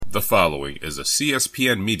The following is a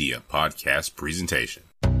CSPN Media podcast presentation.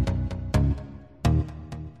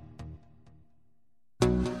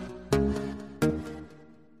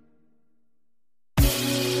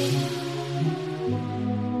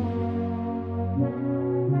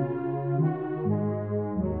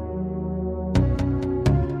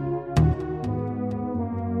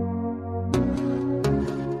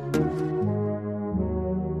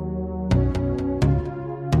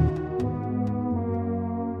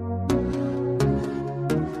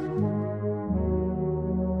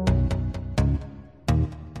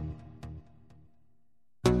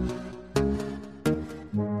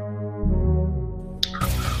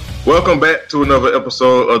 Welcome back to another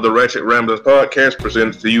episode of the Ratchet Ramblers podcast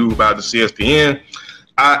presented to you by the CSPN.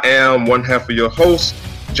 I am one half of your host,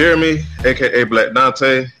 Jeremy, aka Black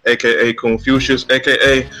Dante, aka Confucius,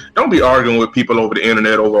 aka don't be arguing with people over the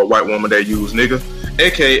internet over a white woman that use nigga,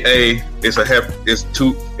 aka it's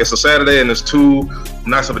a Saturday and it's too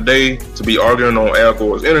nice of a day to be arguing on Al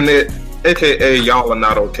Gore's internet, aka y'all are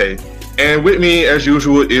not okay. And with me, as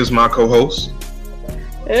usual, is my co-host.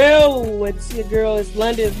 Hello, it's your girl, it's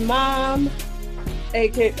London's mom,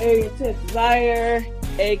 aka Tenth Liar,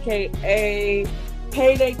 aka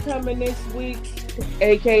Payday coming this week,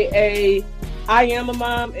 aka I am a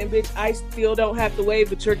mom, and bitch, I still don't have to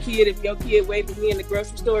wave at your kid if your kid waved at me in the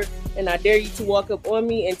grocery store, and I dare you to walk up on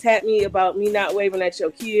me and tap me about me not waving at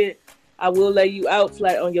your kid. I will lay you out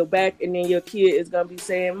flat on your back, and then your kid is going to be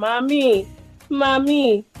saying, Mommy,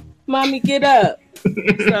 get up.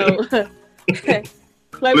 So...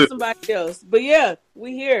 play with somebody else. But yeah,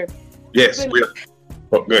 we here. Yes, we are.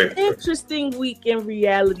 Oh, go ahead. Interesting week in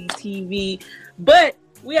reality TV. But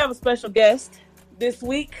we have a special guest this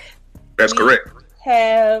week. That's correct.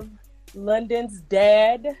 Have London's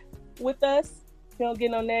dad with us. He don't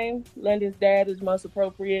get no name. London's dad is most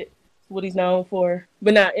appropriate. It's what he's known for.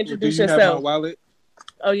 But now, introduce yourself. Do you have my wallet?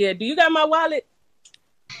 Oh yeah, do you got my wallet?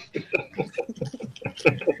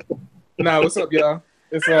 Nah, what's up, y'all?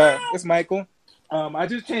 It's Michael. I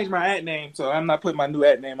just changed my ad name, so I'm not putting my new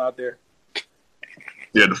ad name out there.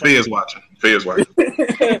 Yeah, the Fed's watching.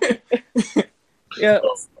 Yeah.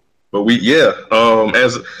 But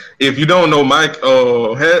as if you don't know, Mike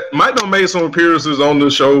done made some appearances on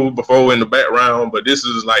the show before in the background, but this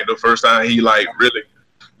is like the first time he like really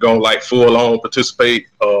gonna full on participate.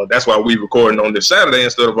 That's why we recording on this Saturday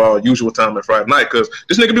instead of our usual time at Friday night, because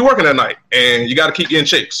this nigga be working at night and you got to keep getting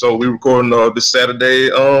checks. So we recording this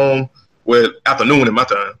Saturday. With afternoon in my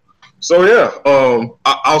time. So yeah,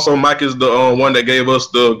 also Mike is the one that gave us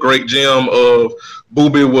the great gem of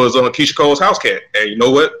Booby was Keisha Cole's house cat. And you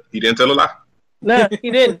know what? He didn't tell a lie. No,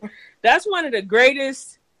 he didn't. That's one of the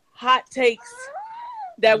greatest hot takes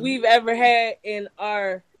that we've ever had in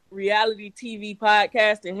our reality TV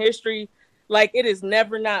podcast in history. Like, it is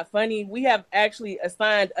never not funny. We have actually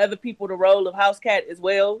assigned other people the role of house cat as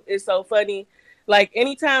well. It's so funny. Like,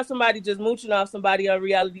 anytime somebody just mooching off somebody on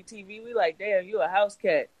reality TV, we like, damn, you a house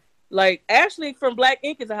cat. Like, Ashley from Black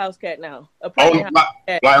Ink is a house cat now.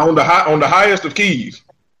 On the highest of keys.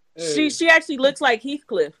 She actually looks like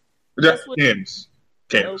Heathcliff. Candace.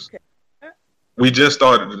 Okay. We just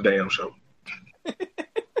started the damn show.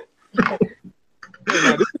 Now,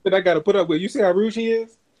 this is what I got to put up with. You see how rude she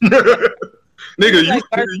is? Nigga,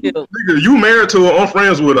 you married to her, I'm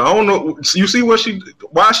friends with her. I don't know. You see why she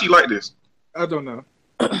like this? I don't know.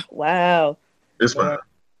 Wow. It's fine.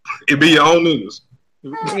 It be your own niggas.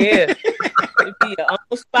 Yeah. It be your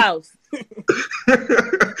own spouse.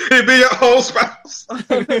 It be your own spouse.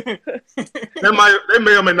 That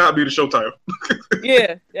may or may not be the show title.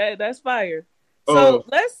 Yeah, that's fire. So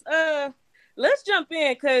let's jump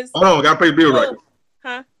in because hold on, gotta pay bills right quick.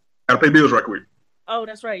 Huh? Gotta pay bills right quick. Oh,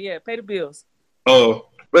 that's right. Yeah, pay the bills.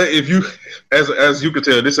 But if you, as you can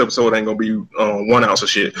tell, this episode ain't gonna be 1 ounce of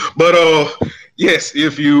shit. But yes,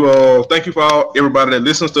 if you thank you for everybody that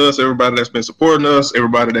listens to us, everybody that's been supporting us,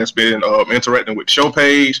 everybody that's been interacting with the show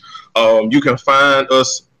page. You can find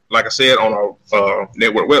us, like I said, on our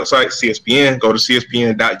network website, CSPN. Go to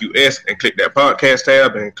CSPN.us and click that podcast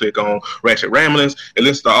tab and click on Ratchet Ramblings. It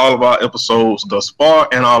lists all of our episodes thus far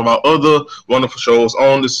and all of our other wonderful shows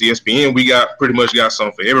on the CSPN. We pretty much got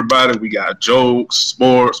something for everybody. We got jokes,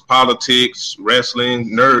 sports, politics, wrestling,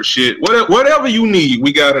 nerd shit, whatever you need.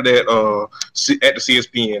 We got it at the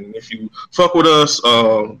CSPN. And if you fuck with us,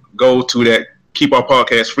 go to that Keep Our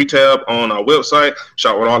Podcast free tab on our website.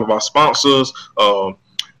 Shop with all of our sponsors.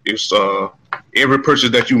 It's every purchase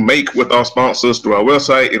that you make with our sponsors through our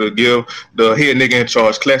website, it'll give the head nigga in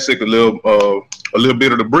charge Classic a little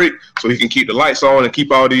bit of the brick, so he can keep the lights on and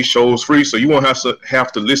keep all these shows free. So you won't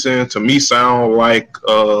have to listen to me sound like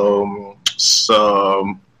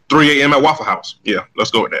some 3 a.m. at Waffle House. Yeah,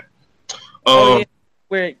 let's go with that. Yeah.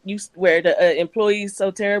 Where the employees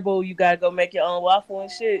so terrible, you gotta go make your own waffle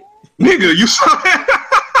and shit. Nigga, you saw that?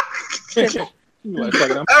 Hey,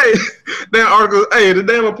 that article. Hey, the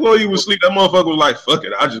damn employee was asleep. That motherfucker was like, "Fuck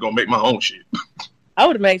it, I just gonna make my own shit." I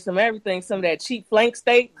would have made some everything, some of that cheap flank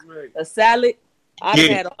steak, a salad. I'd have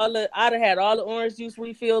had all the orange juice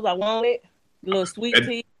refills I wanted, a little sweet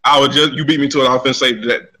tea. You beat me to it. I was gonna say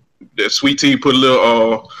that sweet tea, put a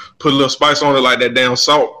little spice on it, like that damn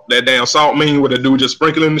salt mean what they do, just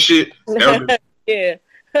sprinkling the shit. Yeah.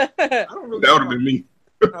 I don't really that would have been me.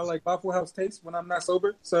 I like Waffle House taste when I'm not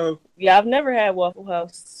sober. So yeah, I've never had Waffle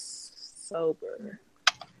House sober.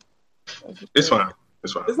 It's fine.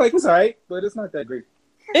 It's all right, but it's not that great.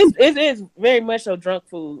 It is very much so drunk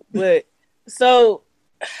food, but so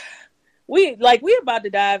we about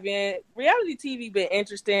to dive in. Reality TV been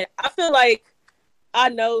interesting. I feel like I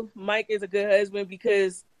know Mike is a good husband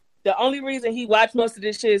because the only reason he watched most of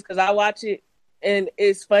this shit is because I watch it and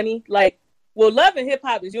it's funny. Like, well, Love and Hip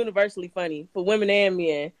Hop is universally funny for women and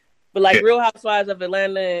men, but like Real Housewives of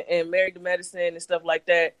Atlanta and Married to Medicine and stuff like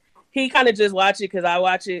that, he kind of just watch it because I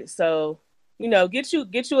watch it. So, you know, get you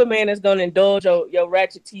a man that's gonna indulge your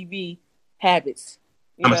ratchet TV habits.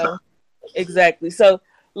 You know, exactly. So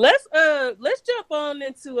let's jump on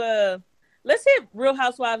into let's hit Real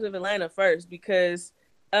Housewives of Atlanta first because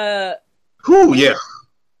Nene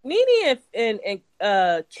and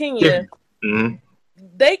Kenya, mm-hmm.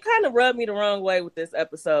 they kind of rubbed me the wrong way with this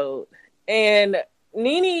episode. And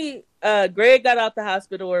Nene, Greg got out the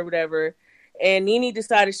hospital or whatever, and Nene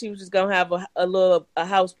decided she was just gonna have a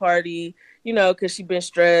house party, you know, because she'd been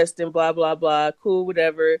stressed and blah blah blah. Cool,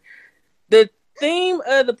 whatever. The theme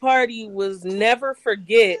of the party was never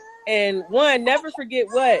forget, and never forget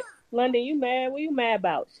what. London, you mad? What you mad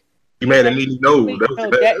about? You mad at Nene's nose?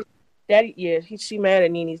 Daddy, yeah, she mad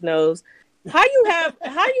at Nene's nose. How you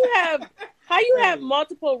have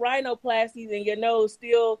multiple rhinoplasties and your nose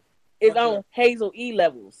still is on Hazel E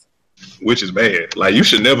levels? Which is bad. Like your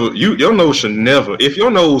nose should never. If your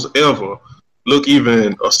nose ever look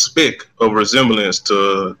even a speck of resemblance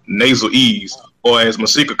to Nasal E's, or as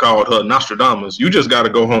Masika called her, Nostradamus, you just got to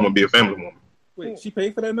go home and be a family woman. Wait, she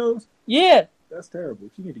paid for that nose? Yeah. That's terrible.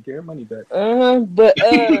 She need to get her money back. But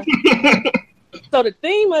so the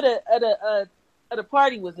theme of the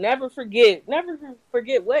party was never forget. Never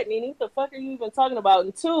forget what, Nene? What the fuck are you even talking about?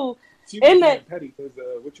 And two, she was being petty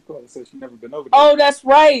because said she never been over there. Oh, that's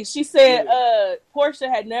right. She said Portia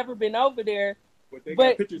had never been over there,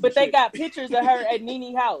 but they got pictures of her at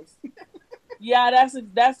Nene's house. Yeah,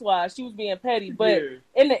 that's why she was being petty. But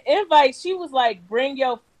in the invite, she was like, "Bring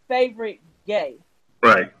your favorite gay."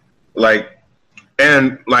 Right,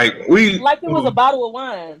 and it was a bottle of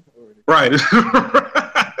wine. Right.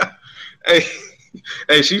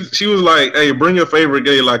 Hey, she was like, "Hey, bring your favorite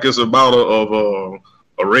gay like it's a bottle of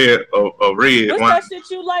a red What's wine." That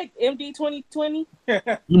shit you like? MD 2020?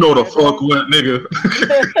 You know the fuck what, nigga.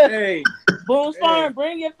 Hey, Boone's Farm,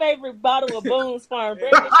 bring your favorite bottle of Boone's Farm.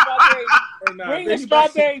 Bring the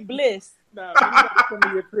strawberry bliss. Nah, you come to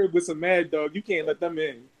your crib with some Mad Dog. You can't let them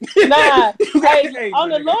in. Nah, hey, on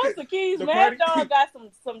the Lawrence Keys, Mad Dog got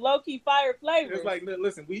some low key fire flavors. It's like,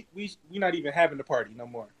 listen, we not even having the party no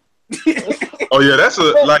more. Oh yeah, that's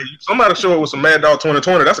somebody show up with some Mad Dog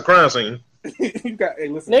 2020. That's a crime scene.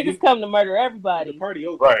 Listen, niggas come to murder everybody. The party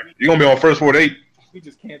over. Right, you're gonna be on first 48. We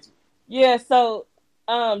just canceled. Yeah, so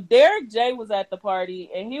Derek J was at the party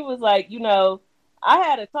and he was like, you know, I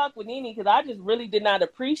had a talk with Nene because I just really did not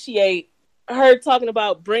appreciate her talking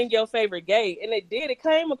about bring your favorite gay, and it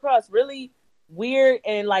came across really weird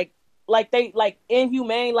and like they like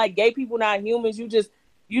inhumane, like gay people not humans. You just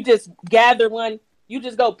gather one, you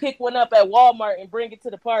just go pick one up at Walmart and bring it to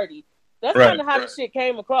the party. That's kind of how the shit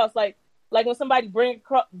came across. Like when somebody bring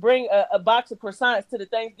a box of croissants to the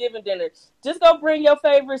Thanksgiving dinner, just go bring your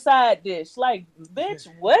favorite side dish. Like, bitch,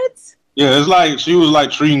 what? Yeah, it's like she was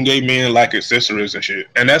like treating gay men like accessories and shit,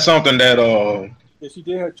 and that's something that Yeah, she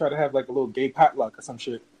did try to have like a little gay potluck or some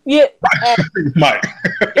shit. Yeah, Mike.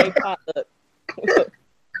 Gay potluck.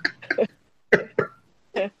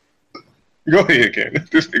 Go ahead, Ken.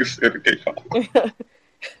 This nigga said a gay potluck.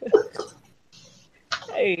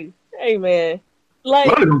 Hey, man. Like,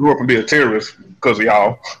 Lonnie gonna grow up and be a terrorist because of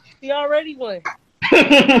y'all. She already won.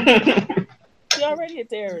 She already a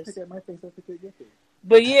terrorist.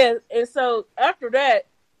 But yeah, and so after that,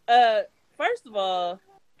 first of all,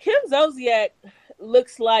 Kim Zolciak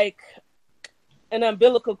looks like an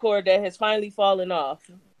umbilical cord that has finally fallen off.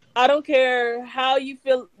 I don't care how you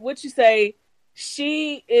feel, what you say.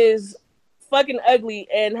 She is fucking ugly,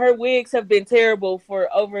 and her wigs have been terrible for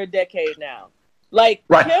over a decade now. Like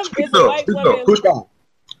Right. Kim Speak is a up. white Speak woman. up. Push power.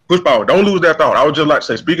 Push power. Don't lose that thought. I would just like to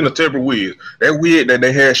say, speaking of temporary wig, that wig that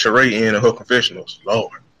they had Sheree in her confessionals,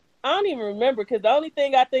 Lord. I don't even remember because the only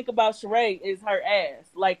thing I think about Sheree is her ass.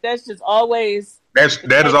 Like that's just always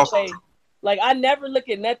That is also way. true. Like I never look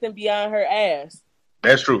at nothing beyond her ass.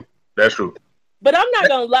 That's true. That's true. But I'm not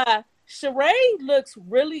gonna lie, Sheree looks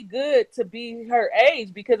really good to be her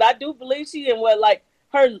age because I do believe she in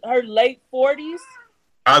her late 40s.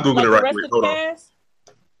 I'll Google Like it the right rest quick. of the Hold on. cast.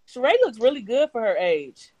 Sheree looks really good for her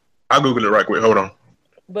age. I'll Google it right quick. Hold on.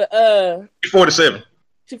 But She's 47.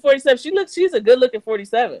 she's 47. She's a good looking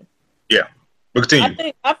 47. Yeah. But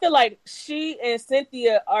continue. I feel like she and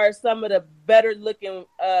Cynthia are some of the better looking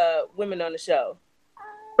women on the show.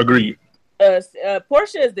 Agreed.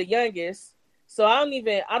 Portia is the youngest, so I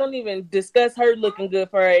don't even discuss her looking good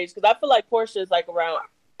for her age because I feel like Portia is like around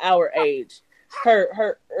our age,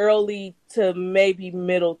 her early to maybe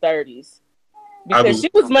middle 30s, because she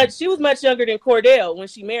was much younger than Cordell when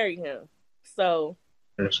she married him. So,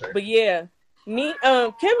 but yeah, Kim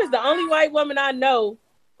is the only white woman I know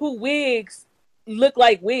who wigs look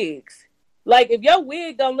like wigs. Like if your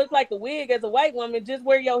wig don't look like a wig as a white woman, just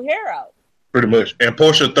wear your hair out. Pretty much. And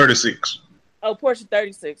Portia 36. Oh, Portia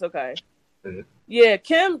 36. Okay. Mm-hmm. Yeah,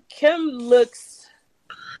 Kim looks.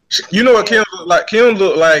 You know what Kim look like? Kim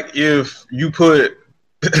look like if you put.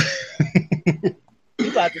 You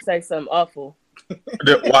about to say something awful.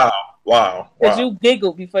 Wow. Because you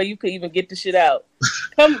giggled before you could even get the shit out.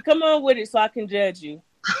 Come on with it so I can judge you.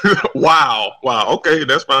 Wow. Okay,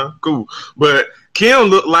 that's fine. Cool. But Kim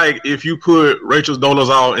look like if you put Rachel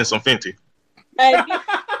Dolezal in some Fenty.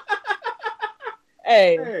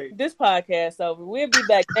 Hey, this podcast over. We'll be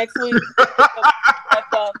back next week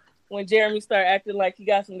when Jeremy start acting like he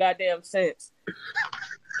got some goddamn sense.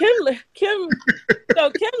 Kim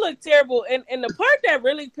looked terrible, and the part that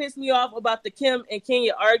really pissed me off about the Kim and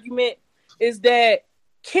Kenya argument is that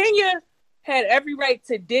Kenya had every right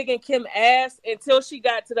to dig in Kim's ass until she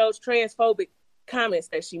got to those transphobic comments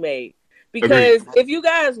that she made. Because if you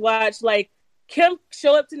guys watch, like, Kim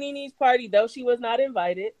showed up to Nene's party, though she was not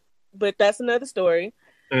invited, but that's another story.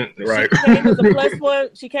 Right. She came as a plus one.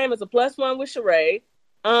 She came as a plus one with Sheree.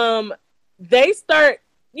 They start,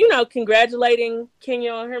 congratulating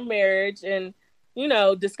Kenya on her marriage and,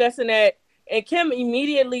 discussing that. And Kim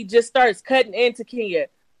immediately just starts cutting into Kenya.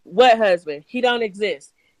 What husband? He don't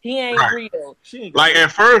exist. He ain't real. Like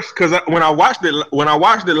at first, because when I watched it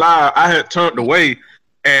live, I had turned away,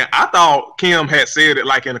 and I thought Kim had said it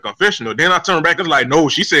like in a confessional. Then I turned back and was like, no,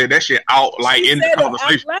 she said that shit out like in the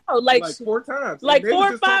conversation, out loud, like 4 times, like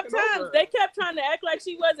 4 or 5 times. They kept trying to act like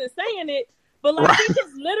she wasn't saying it, but like she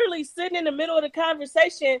was literally sitting in the middle of the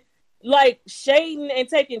conversation, like shading and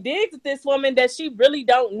taking digs at this woman that she really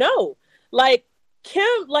don't know. Like Kim,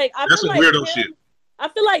 like that's some weirdo shit. I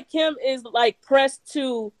feel like Kim is like pressed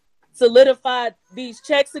to solidify these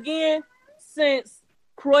checks again since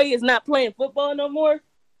Croy is not playing football no more.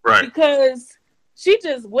 Right. Because she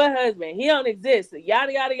just, what husband? He don't exist.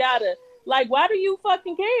 Yada, yada, yada. Like, why do you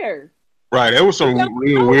fucking care? Right. That was some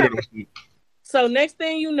real weird shit. So next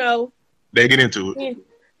thing you know, they get into it.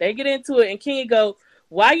 And Kenya go,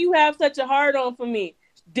 why you have such a hard on for me?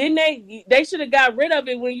 Didn't they should have got rid of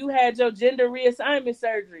it when you had your gender reassignment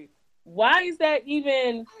surgery. Why is that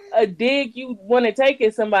even a dig you want to take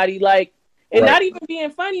at somebody? Like, and not even being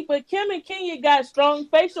funny, but Kim and Kenya got strong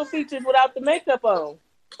facial features without the makeup on.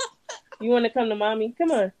 You want to come to mommy? Come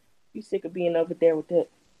on. You sick of being over there with the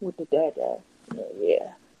dad?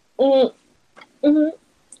 Yeah. You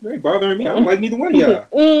ain't bothering me. I don't like neither one of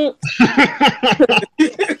y'all.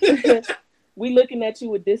 We looking at you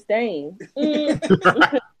with disdain.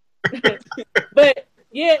 But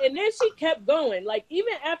yeah, and then she kept going. Like,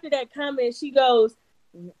 even after that comment, she goes,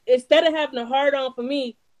 instead of having a hard on for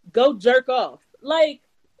me, go jerk off. Like,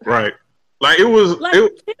 right. Like, it was like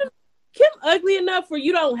Kim ugly enough where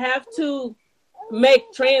you don't have to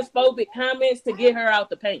make transphobic comments to get her out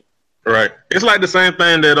the paint. Right. It's like the same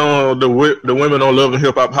thing that the women on Love and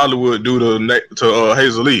Hip Hop Hollywood do to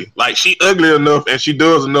Hazel Lee. Like, she ugly enough and she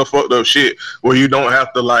does enough fucked up shit where you don't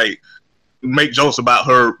have to like make jokes about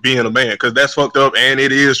her being a man, because that's fucked up and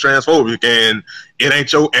it is transphobic and it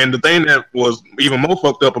ain't your. And the thing that was even more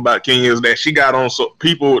fucked up about Kenya is that she got on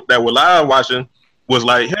people that were live watching was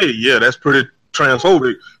like, hey, yeah, that's pretty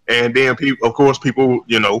transphobic. And then people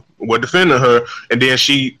were defending her. And then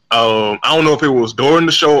she, I don't know if it was during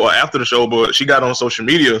the show or after the show, but she got on social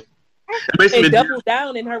media and doubled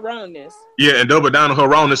down in her wrongness. Yeah, and double down on her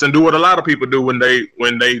wrongness and do what a lot of people do when they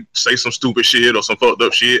say some stupid shit or some fucked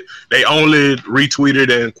up shit. They only retweet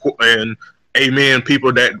it and amen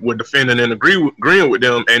people that were defending and agreeing with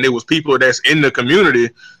them, and it was people that's in the community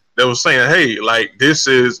that was saying, hey, like this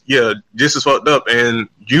is fucked up, and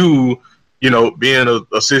you know, being a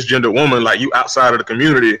cisgender woman, like you outside of the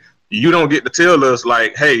community, you don't get to tell us,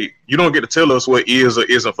 like, hey, you don't get to tell us what is or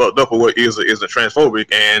isn't fucked up or what is or isn't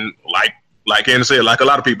transphobic. And like Anna said, like a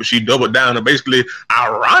lot of people, she doubled down and basically,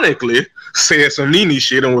 ironically, said some Nene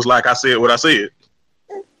shit and was like, I said what I said.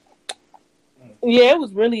 Yeah, it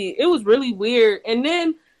was really weird. And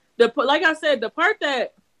then like I said, the part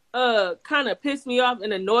that kind of pissed me off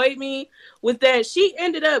and annoyed me was that she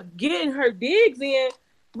ended up getting her digs in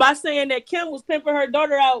by saying that Kim was pimping her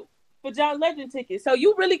daughter out for John Legend tickets. So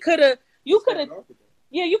you really could have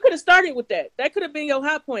started with that. That could have been your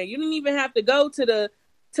high point. You didn't even have to go to the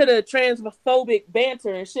transphobic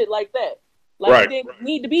banter and shit like that. Like, right. You didn't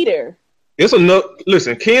need to be there. It's enough.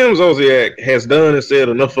 Listen, Kim Zolciak has done and said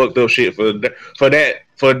enough fucked up shit for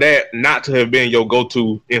that not to have been your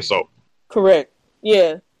go-to insult. Correct.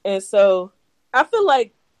 Yeah. And so I feel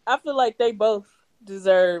like they both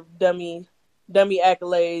deserve dummy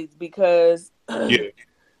accolades because yeah.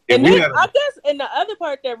 And then I guess, and the other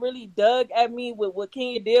part that really dug at me with what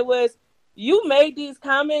Kenya did was you made these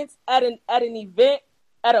comments at an event,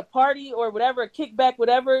 at a party or whatever, a kickback,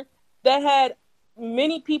 whatever, that had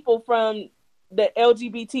many people from the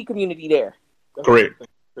LGBT community there. Correct.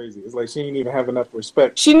 That's crazy. It's like she didn't even have enough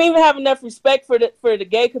respect. She didn't even have enough respect for the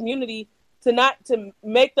gay community to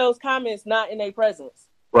make those comments not in their presence.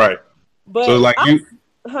 Right. But so like I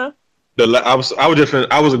was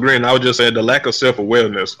agreeing. I was just saying the lack of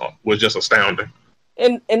self-awareness was just astounding.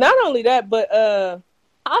 And not only that, but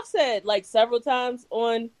I've said like several times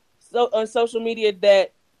on social media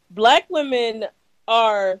that Black women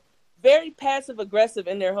are very passive aggressive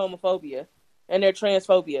in their homophobia and their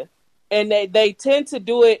transphobia, and they tend to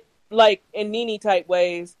do it like in Nene type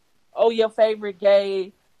ways. Oh, your favorite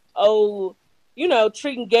gay. Oh, you know,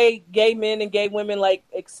 treating gay men and gay women like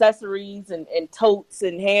accessories and totes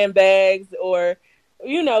and handbags, or,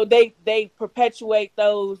 you know, they perpetuate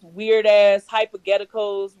those weird ass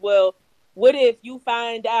hypotheticals. Well, what if you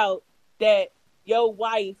find out that your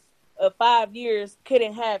wife of 5 years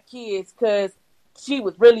couldn't have kids because she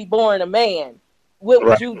was really born a man? What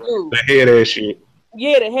would you do? The head ass shit.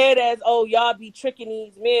 Yeah, the head ass, oh, y'all be tricking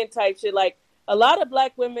these men type shit. Like, a lot of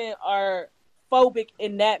Black women are phobic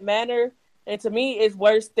in that manner. And to me, it's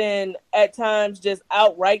worse than at times just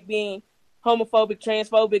outright being homophobic,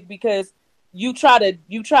 transphobic, because you try to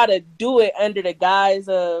do it under the guise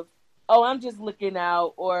of, oh, I'm just looking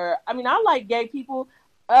out, or I mean, I like gay people.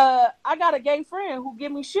 I got a gay friend who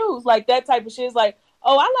give me shoes, like that type of shit. It's like,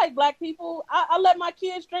 oh, I like Black people. I let my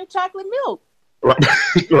kids drink chocolate milk.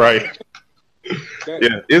 Right.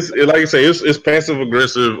 Yeah, it's like you say, it's passive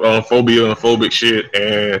aggressive phobia and phobic shit,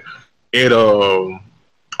 and it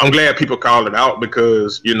I'm glad people call it out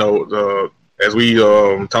because, you know, as we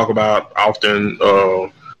talk about often,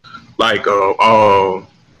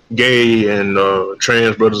 gay and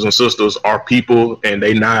trans brothers and sisters are people, and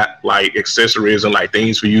they not like accessories and like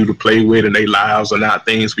things for you to play with, and their lives are not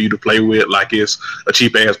things for you to play with like it's a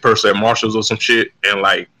cheap ass purse at Marshalls or some shit. And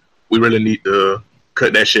like, we really need to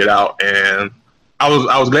cut that shit out. And I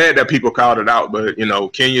was glad that people called it out, but you know,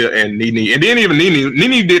 Kenya and Nene, and then even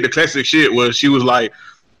Nene did the classic shit where she was like,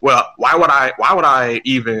 well, why would I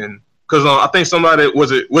even? Because I think somebody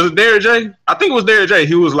was it Derek J? I think it was Derek J.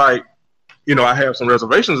 He was like, you know, I have some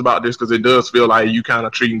reservations about this because it does feel like you kind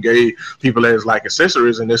of treating gay people as like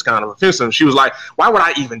accessories, and it's kind of offensive. She was like, why would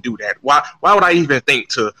I even do that? Why would I even think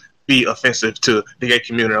to be offensive to the gay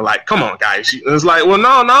community? Like, come on, guys. It's like, well,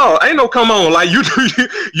 no, ain't no come on. Like you just did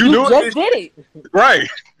it, right?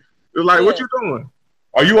 It's like, what you doing?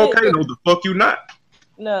 Are you okay? No, the fuck you not.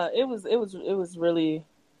 No, it was really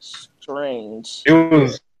strange. It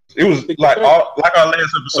was like our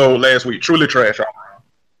last episode last week. Truly trash.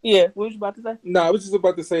 Yeah, what was you about to say? No, I was just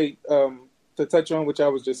about to say, to touch on what I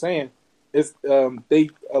was just saying, is a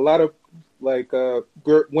lot of like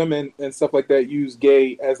women and stuff like that use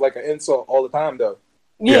gay as like an insult all the time though.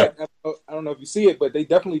 Yeah. I don't know if you see it, but they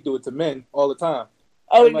definitely do it to men all the time.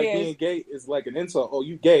 Oh, and, like, being gay is like an insult. Oh,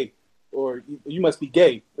 you gay, or you must be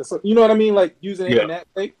gay. You know what I mean? Like using it in that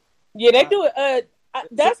way. Yeah, they do it.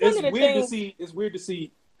 That's one of the things. It's weird to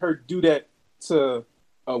see her do that to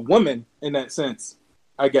a woman in that sense,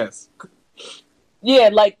 I guess. Yeah,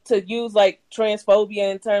 like to use like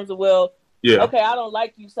transphobia in terms of, well, okay, I don't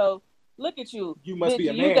like you, so look at you. You must be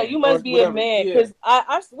a man. You must be a man. Because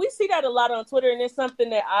we see that a lot on Twitter, and it's something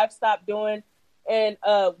that I've stopped doing. And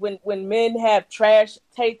when men have trash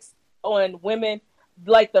takes on women,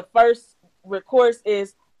 like the first recourse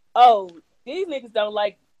is, oh, these niggas don't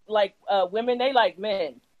like women, they like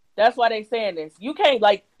men. That's why they saying this. You can't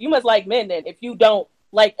you must like men then. If you don't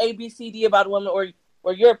like ABCD about a woman,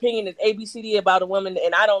 or your opinion is ABCD about a woman,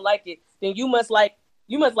 and I don't like it, then you must like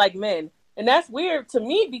men. And that's weird to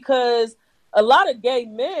me because a lot of gay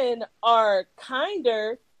men are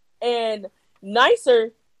kinder and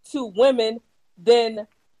nicer to women than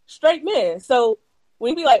straight men. So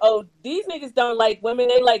when you be like, oh, these niggas don't like women,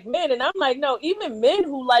 they like men, and I'm like, no, even men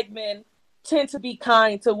who like men tend to be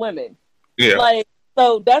kind to women. Yeah.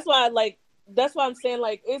 So that's why I'm saying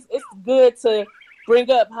it's good to bring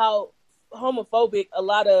up how homophobic a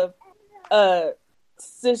lot of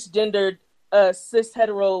cisgendered cis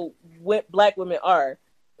hetero black women are,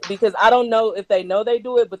 because I don't know if they know they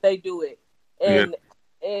do it, but they do it, and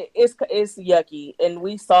it's yucky, and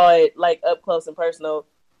we saw it up close and personal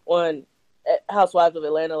on Housewives of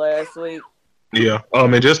Atlanta last week. Yeah.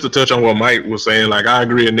 And just to touch on what Mike was saying, I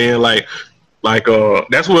agree, and then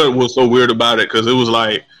that's what was so weird about it, because it was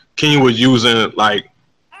King was using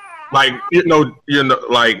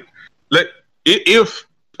if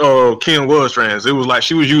Kim was trans, it was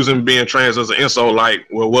she was using being trans as an insult.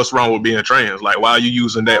 Well, what's wrong with being trans? Why are you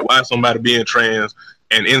using that? Why is somebody being trans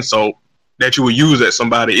an insult that you would use at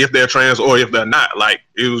somebody if they're trans or if they're not?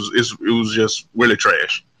 It was just really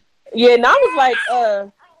trash. Yeah, and I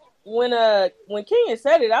was when Kenya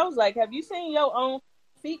said it, I was like, have you seen your own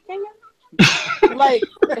feet, Kenya?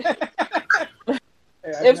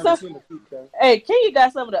 Kenya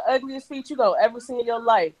got some of the ugliest feet you gonna ever see in your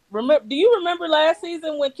life. Do you remember last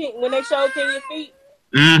season when they showed Kenya's feet?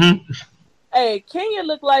 Mm-hmm. Hey, Kenya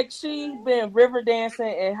looked like she been river dancing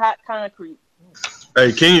in hot concrete.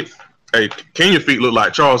 Hey, Kenya feet look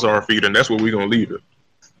like Charizard feet, and that's where we're gonna leave it.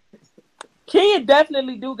 Kenya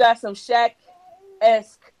definitely do got some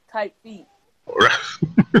Shaq-esque type feet. Right.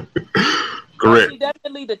 Correct. She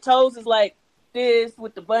definitely, the toes is like this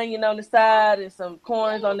with the bunion on the side and some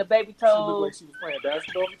corns on the baby toes. She looked like she was playing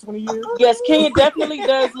basketball for 20 years. Yes, Kenya definitely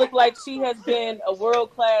does look like she has been a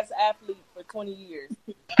world-class athlete for 20 years.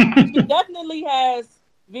 She definitely has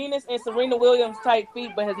Venus and Serena Williams type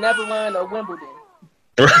feet, but has never won a Wimbledon.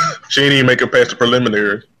 She ain't even make it past the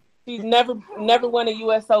preliminaries. She's never won a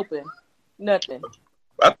U.S. Open. Nothing.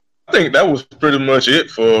 I think that was pretty much it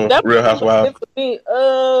for Real Housewives. For me.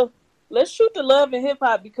 Let's shoot the love and hip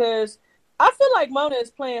hop, because I feel like Mona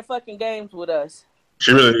is playing fucking games with us.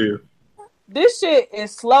 She really is. This shit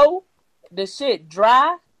is slow. The shit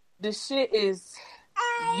dry. The shit is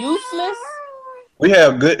useless. We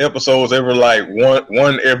have good episodes every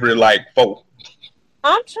one every 4.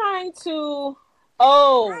 I'm trying to.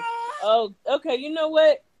 Okay. You know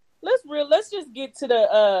what? Let's just get to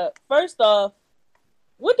the. First off,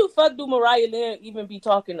 what the fuck do Mariah Lynn even be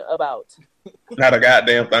talking about? Not a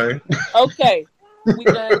goddamn thing. Okay, we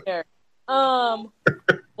done there.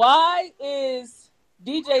 Why is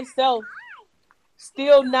DJ Self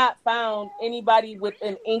still not found anybody with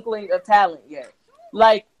an inkling of talent yet?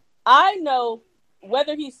 I know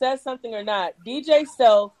whether he says something or not, DJ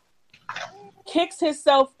Self kicks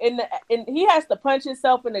himself and he has to punch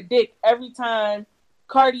himself in the dick every time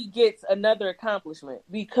Cardi gets another accomplishment,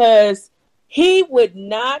 because he would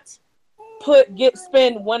not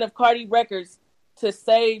spend one of Cardi records to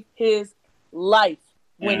save his life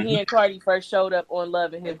when he and Cardi first showed up on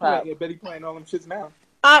Love and Hip Hop. Yeah, bet he playing all them shits now.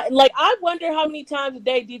 I wonder how many times a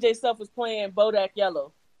day DJ Self was playing Bodak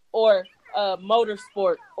Yellow or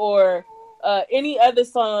Motorsport or any other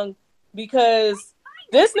song, because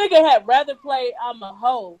this nigga had rather play I'm a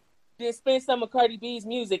Hoe than spend some of Cardi B's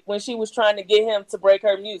music when she was trying to get him to break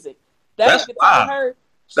her music. That's wild.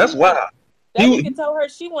 That's wild. That nigga told her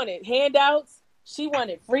she wanted handouts, she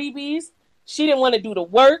wanted freebies, she didn't want to do the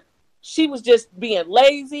work, she was just being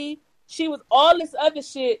lazy, she was all this other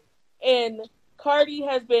shit, and Cardi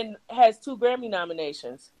has 2 Grammy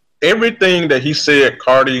nominations. Everything that he said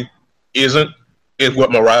Cardi isn't is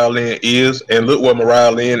what Mariah Lynn is, and look what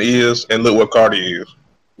Mariah Lynn is, and look what Cardi is.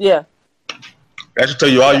 Yeah. That should tell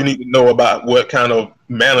you all you need to know about what kind of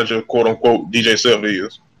manager, quote unquote, DJ Self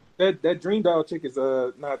is. That Dream Doll chick is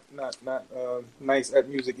not nice at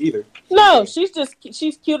music either. No, she's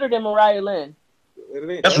cuter than Mariah Lynn.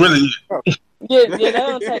 That's really yeah. That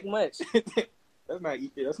don't take much.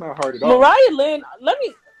 That's not hard at all. Mariah Lynn, let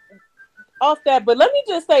me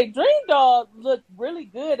just say, Dream Doll looked really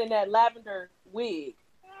good in that lavender wig.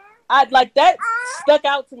 That stuck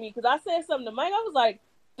out to me, because I said something to Mike. I was like,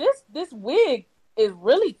 this wig is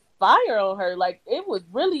really fire on her. It was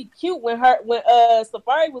really cute when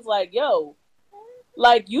Safari was like, yo,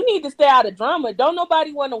 you need to stay out of drama. Don't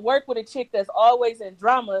nobody want to work with a chick that's always in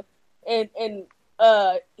drama. And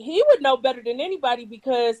he would know better than anybody,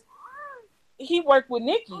 because he worked with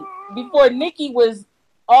Nicki before Nicki was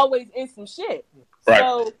always in some shit. Right.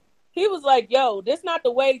 So he was like, yo, this not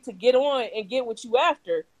the way to get on and get what you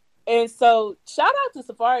after. And so shout out to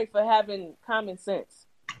Safari for having common sense.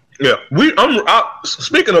 Yeah,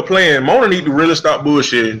 speaking of playing, Mona need to really stop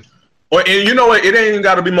bullshitting. And you know what? It ain't even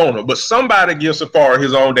got to be Mona, but somebody give Safari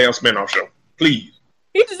his own damn spinoff show, please.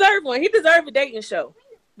 He deserved one. He deserved a dating show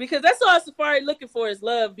because that's all Safari looking for is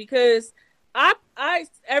love. Because I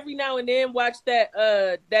every now and then watch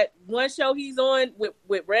that one show he's on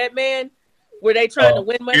with Redman where they trying to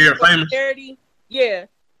win money for charity. Yeah.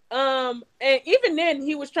 And even then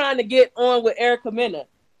he was trying to get on with Erica Mena.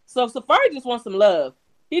 So Safari just wants some love.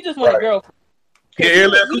 He just wants a girlfriend. Yeah,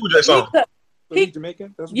 He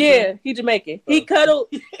Jamaican? He Jamaican. He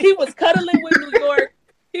was cuddling with New York.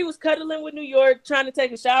 He was cuddling with New York, trying to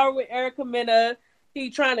take a shower with Erica Mena. He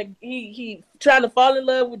trying to fall in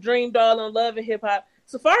love with Dream Doll on Love and Hip Hop.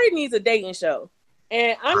 Safari needs a dating show,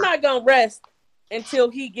 and I'm not gonna rest until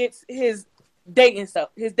he gets his dating show.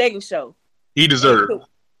 He deserves.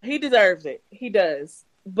 He deserves it. He does.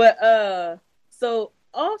 But so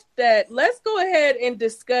off that, let's go ahead and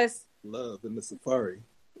discuss love in the Safari.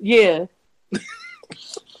 Yeah.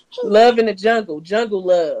 Love in the jungle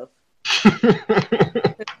love.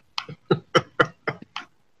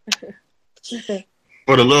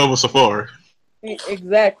 For the love of Safari.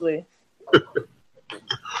 Exactly.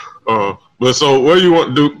 But so what do you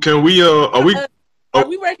want to do? Can we are we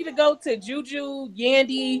ready to go to Juju,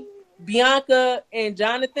 Yandy, Bianca, and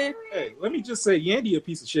Jonathan? Hey, let me just say Yandy a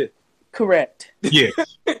piece of shit. Correct. Yes.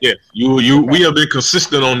 Yes. You we have been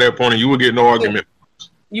consistent on that point and you will get no argument.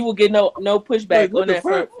 You will get no pushback on that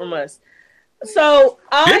from us. So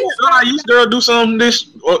I used to do something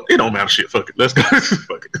it don't matter shit. Fuck it. Let's go.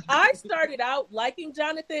 Fuck it. I started out liking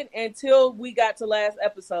Jonathan until we got to last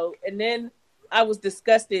episode, and then I was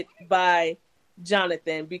disgusted by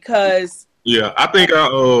Jonathan because I think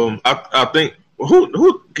I think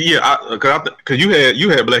because you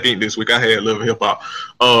had Black Ink this week. I had Love and Hip Hop.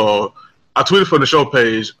 I tweeted from the show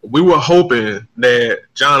page. We were hoping that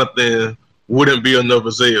Jonathan wouldn't be another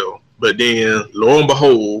Zell, but then lo and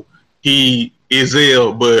behold, he is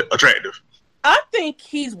Zell but attractive. I think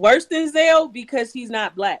he's worse than Zell because he's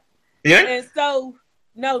not black. Yeah, and so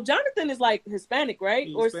no, Jonathan is like Hispanic, right?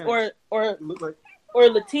 Or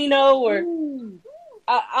Latino, or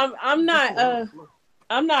I'm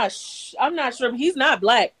not sure. But he's not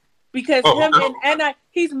black because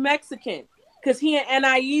he's Mexican because he and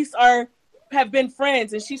Anais have been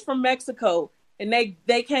friends, and she's from Mexico. And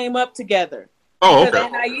they came up together. Oh, okay. Because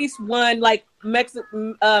Anais won like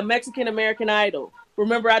Mexican American Idol.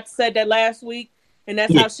 Remember I said that last week, and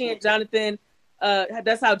that's how she and Jonathan.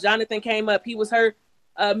 That's how Jonathan came up. He was her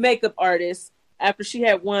makeup artist after she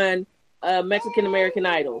had won Mexican American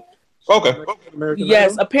Idol. Okay.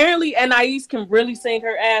 Yes, apparently Anais can really sing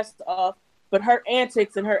her ass off, but her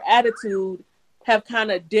antics and her attitude have kind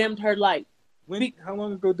of dimmed her light. How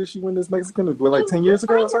long ago did she win this Mexican? Like 10 years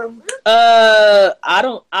ago or something? I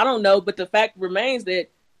don't know, but the fact remains that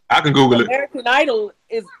I can Google American Idol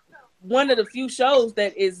is one of the few shows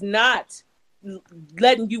that is not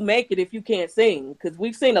letting you make it if you can't sing. Because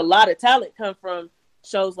we've seen a lot of talent come from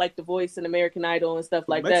shows like The Voice and American Idol and stuff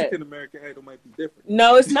like that. Mexican American Idol might be different.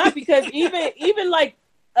 No, it's not because even like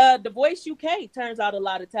The Voice UK turns out a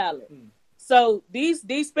lot of talent. So these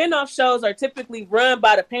spinoff shows are typically run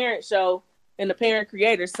by the parent show and the parent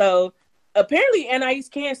creator. So apparently Anais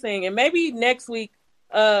can sing, and maybe next week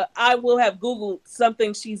I will have Googled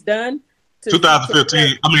something she's done.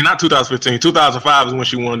 2015. I mean, not 2015. 2005 is when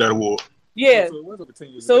she won that award. Yeah. So it was over 10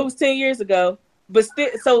 years ago. It was 10 years ago. But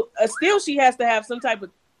still she has to have some type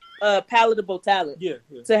of palatable talent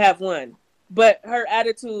to have won. But her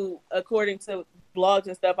attitude, according to blogs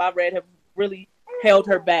and stuff I read, have really held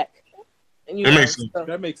her back. And, makes sense.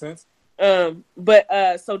 That makes sense.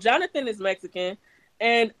 So Jonathan is Mexican,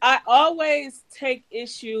 and I always take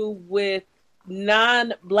issue with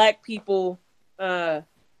non-black people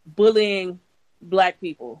bullying black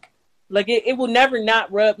people. Like it will never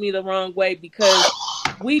not rub me the wrong way because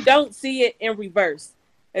we don't see it in reverse.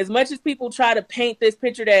 As much as people try to paint this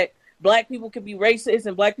picture that black people could be racist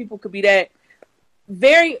and black people could be that,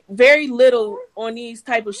 very, very little on these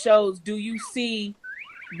type of shows do you see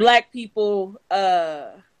black people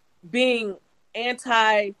being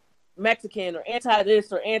anti-Mexican or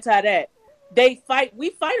anti-this or anti-that. We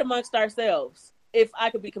fight amongst ourselves, if I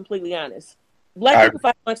could be completely honest. Black people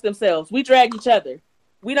fight amongst themselves. We drag each other.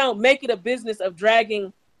 We don't make it a business of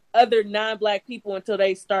dragging other non-black people until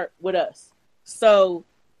they start with us. So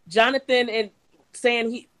Jonathan and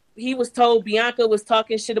saying he was told Bianca was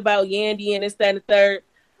talking shit about Yandy and this, that, and the third.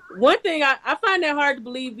 one thing I find that hard to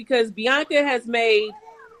believe because Bianca has made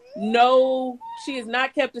she has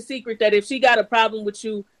not kept a secret that if she got a problem with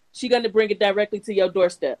you, she gonna bring it directly to your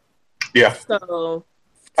doorstep. Yeah. So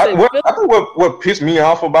I think what pissed me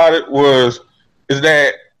off about it is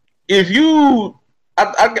that if you,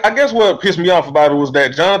 I guess what pissed me off about it was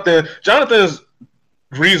that Jonathan's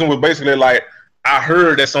reason was basically like, I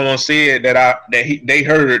heard that someone said they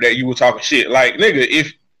heard that you were talking shit. Like,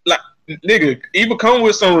 nigga, either come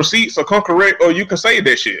with some receipts or come correct, or you can say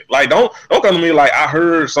that shit. Like, don't come to me like I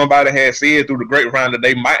heard somebody had said through the grapevine that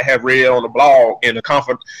they might have read on the blog in a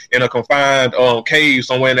confined cave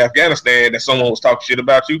somewhere in Afghanistan that someone was talking shit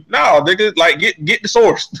about you. No, nigga, like get the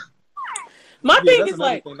source. My thing is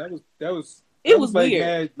like that was weird.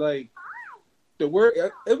 Mad, like the word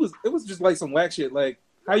it was just like some whack shit. Like,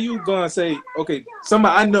 how you gonna say, okay,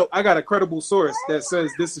 somebody I know, I got a credible source that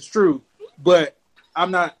says this is true, but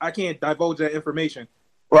I can't divulge that information.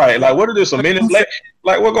 Right. Like, what are this, a minute left?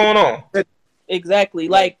 Like, what going on? Exactly.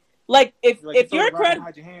 Like if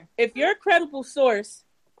your credible source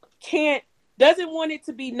doesn't want it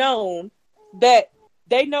to be known that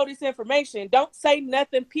they know this information, don't say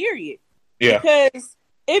nothing, period. Yeah. Because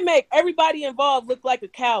it make everybody involved look like a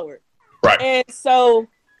coward. Right. And so,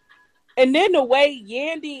 and then the way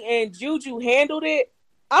Yandy and Juju handled it,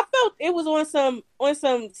 I felt it was on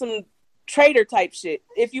some traitor type shit,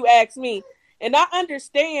 if you ask me. And I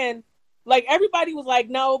understand, like, everybody was like,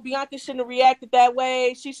 no, Bianca shouldn't have reacted that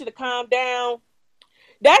way. She should have calmed down.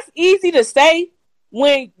 That's easy to say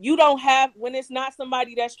when it's not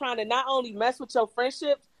somebody that's trying to not only mess with your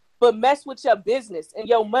friendships, but mess with your business and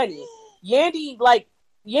your money. Yandy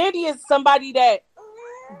is somebody that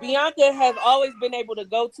Bianca has always been able to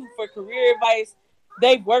go to for career advice.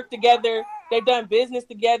 They've worked together. They've done business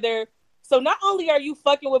together. So not only are you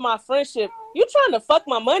fucking with my friendship, you trying to fuck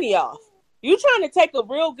my money off. You trying to take a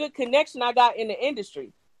real good connection I got in the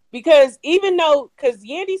industry. Because because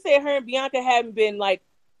Yandy said her and Bianca haven't been like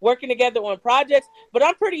working together on projects, but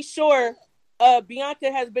I'm pretty sure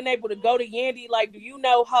Bianca has been able to go to Yandy like, do you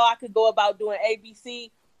know how I could go about doing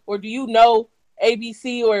ABC? Or do you know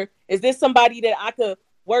ABC? Or is this somebody that I could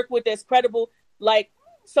work with that's credible? Like,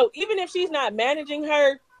 so even if she's not managing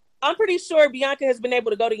her, I'm pretty sure Bianca has been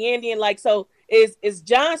able to go to Yandy and like, so is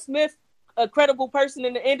John Smith a credible person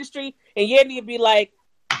in the industry? And Yandy would be like,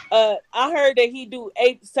 I heard that he do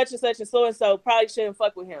such and such and so, probably shouldn't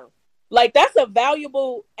fuck with him. Like, that's a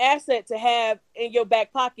valuable asset to have in your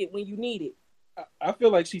back pocket when you need it. I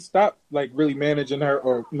feel like she stopped like really managing her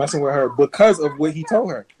or messing with her because of what he told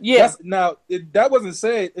her. Yeah. That wasn't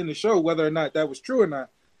said in the show whether or not that was true or not,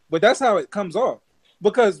 but that's how it comes off.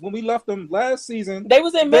 Because when we left them last season, they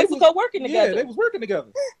was in Mexico working together. Yeah, they was working together.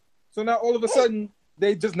 So now all of a sudden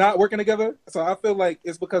they just not working together. So I feel like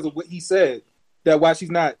it's because of what he said that why she's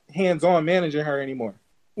not hands-on managing her anymore.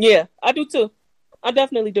 Yeah, I do too. I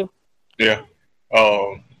definitely do. Yeah.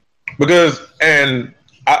 Because to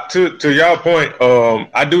y'all point,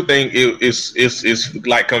 I do think it's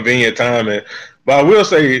like convenient timing. But I will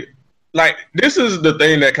say, like, this is the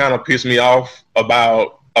thing that kind of pissed me off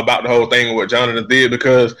about the whole thing and what Jonathan did,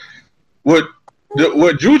 because what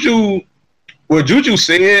Juju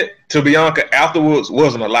said to Bianca afterwards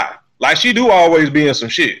wasn't a lie. Like, she do always be in some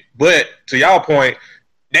shit. But to y'all point,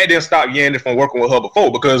 that didn't stop Yandy from working with her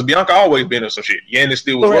before, because Bianca always been in some shit. Yandy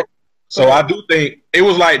still was working. So I do think it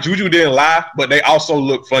was like Juju didn't lie, but they also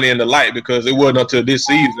looked funny in the light because it wasn't until this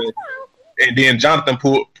season, and then Jonathan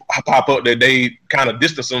pop up that they kind of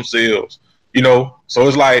distanced themselves, you know? So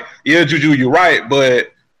it's like, yeah, Juju, you're right,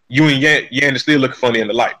 but you and Yandy still looking funny in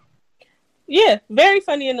the light. Yeah, very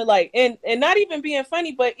funny in the light. And not even being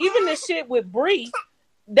funny, but even the shit with Bree,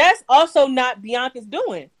 that's also not Bianca's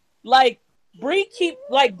doing. Like, Bree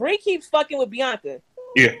keeps fucking with Bianca.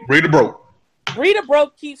 Yeah, Bree the broke. Bree the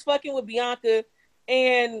broke keeps fucking with Bianca,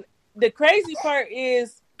 and the crazy part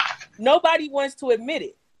is nobody wants to admit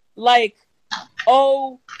it. Like,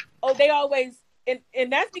 they always,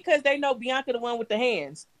 and that's because they know Bianca the one with the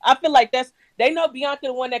hands. I feel like they know Bianca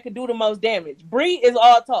the one that could do the most damage. Bree is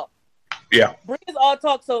all talk. Yeah. Bree is all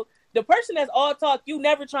talk. So the person that's all talk, you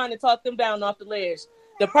never trying to talk them down off the ledge.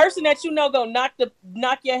 The person that you know gonna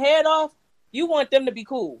knock your head off, you want them to be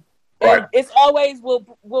cool. Right. And it's always,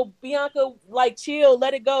 will Bianca like chill,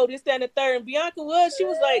 let it go, this, that, and the third. And Bianca she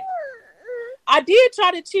was like, I did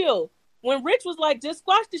try to chill. When Rich was like, just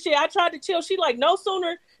squash the shit, I tried to chill. She like, no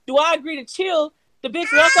sooner do I agree to chill, the bitch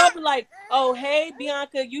walk up and like, oh, hey,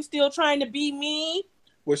 Bianca, you still trying to be me?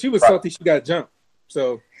 Well, she was salty she got jumped.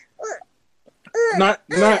 So not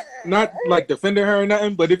like defending her or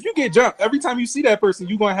nothing, but if you get jumped, every time you see that person,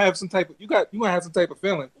 you're gonna have some type of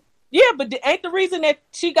feeling. Yeah, but ain't the reason that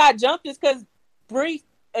she got jumped is because Brie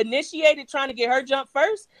initiated trying to get her jump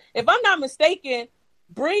first? If I'm not mistaken,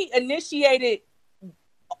 Brie initiated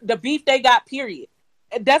the beef they got, period.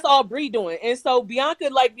 That's all Brie doing. And so Bianca,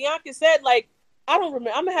 like Bianca said, like, I don't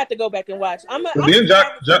remember. I'm gonna have to go back and watch.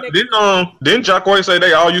 Didn't Jacqueline say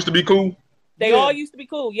they all used to be cool? They all used to be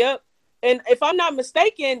cool. Yep. And if I'm not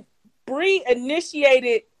mistaken, Brie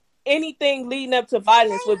initiated anything leading up to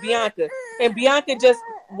violence with Bianca, and Bianca just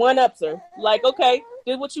one-ups her. Like, okay,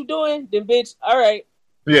 did what you doing? Then, bitch, all right.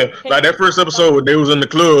 Yeah, like that first episode when they was in the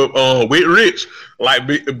club with Rich, like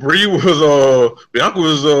Brie was Bianca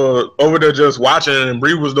was over there just watching, and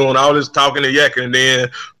Brie was doing all this talking and yakking,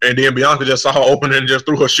 and then Bianca just saw her open and just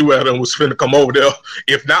threw her shoe at her and was finna come over there.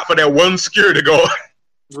 If not for that one security guard,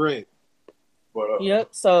 right? But, yep.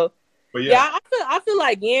 So, but yeah, I feel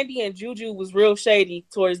like Yandy and Juju was real shady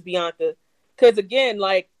towards Bianca, because again,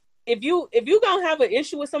 like if you gonna have an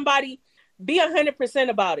issue with somebody, be 100%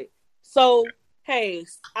 about it. So. Hey,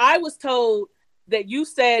 I was told that you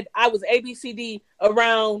said I was ABCD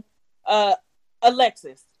around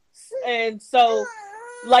Alexis, and so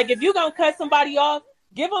like if you gonna cut somebody off,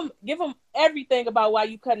 give them everything about why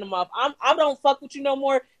you cutting them off. I don't fuck with you no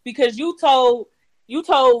more because you told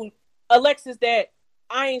Alexis that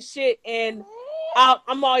I ain't shit and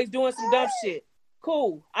I'm always doing some dumb shit.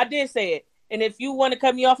 Cool, I did say it, and if you want to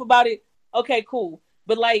cut me off about it, okay, cool.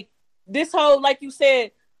 But like this whole, like you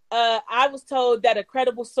said. I was told that a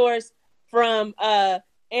credible source from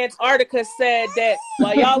Antarctica said that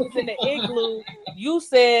while y'all was in the igloo, you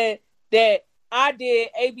said that I did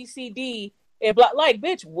ABCD and blah. Like,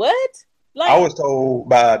 bitch, what? Like, I was told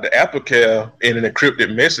by the applicant in an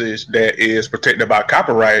encrypted message that is protected by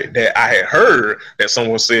copyright that I had heard that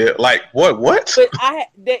someone said, like, what? But I had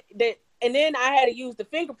that, and then I had to use the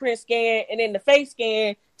fingerprint scan and then the face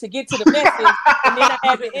scan to get to the message, and then I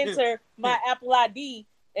had to enter my Apple ID.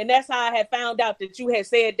 And that's how I had found out that you had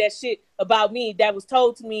said that shit about me that was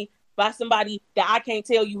told to me by somebody that I can't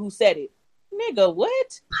tell you who said it. Nigga,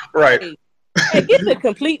 what? Right. Hey, get the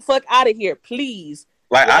complete fuck out of here, please.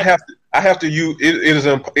 Like I have to use it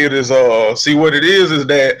is see what it is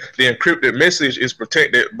that the encrypted message is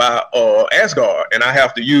protected by Asgard, and I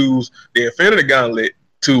have to use the Infinity Gauntlet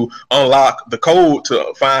to unlock the code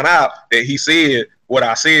to find out that he said what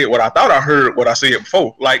I said, what I thought I heard, what I said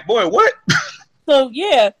before. Like, boy, what? So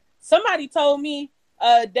yeah, somebody told me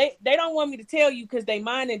they don't want me to tell you because they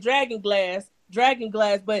mining dragon glass,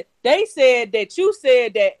 but they said that you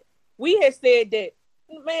said that we had said that,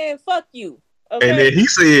 man, fuck you. Okay? And then he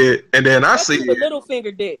said, and then I said, a little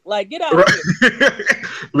finger dick, like get out of here.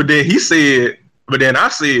 But then he said, but then I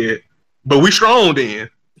said, but we strong then.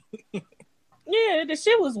 Yeah, the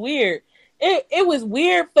shit was weird. It was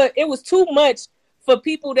weird, but it was too much for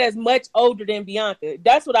people that's much older than Bianca.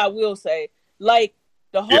 That's what I will say. Like,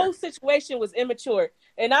 the whole situation was immature.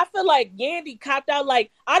 And I feel like Yandy copped out.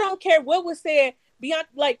 Like, I don't care what was said. Bianca,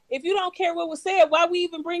 like, if you don't care what was said, why we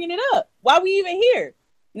even bringing it up? Why we even here?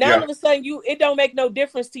 Now all of a sudden, it don't make no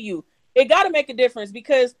difference to you. It got to make a difference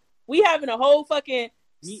because we having a whole fucking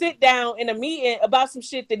sit down in a meeting about some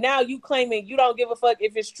shit that now you claiming you don't give a fuck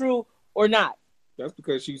if it's true or not. That's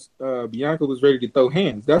because Bianca was ready to throw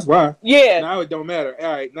hands. That's why. Yeah. Now it don't matter.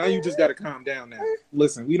 All right. Now you just got to calm down now.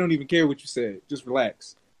 Listen, we don't even care what you said. Just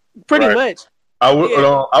relax. Pretty much. I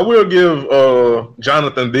will give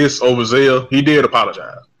Jonathan this over Zell. He did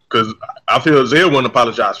apologize because I feel Zell wouldn't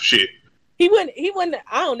apologize for shit. He wouldn't.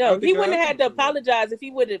 I don't know. He wouldn't have had to apologize if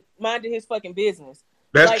he would have minded his fucking business.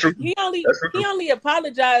 That's true. He only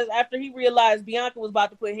apologized after he realized Bianca was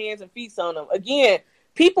about to put hands and feet on him. Again,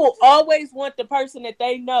 people always want the person that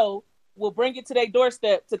they know will bring it to their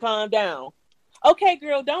doorstep to calm down. Okay,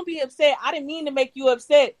 girl, don't be upset. I didn't mean to make you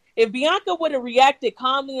upset. If Bianca would have reacted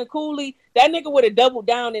calmly and coolly, that nigga would have doubled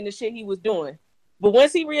down in the shit he was doing. But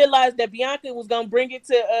once he realized that Bianca was gonna bring it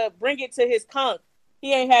to his conch,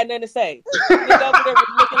 he ain't had nothing to say. Nigga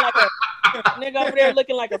over there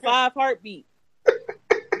looking like a 5 heartbeat.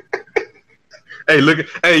 Hey, look!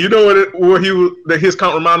 Hey, you know what he was? That his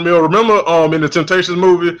conch reminded me of. Remember, in the Temptations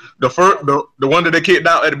movie, the one that they kicked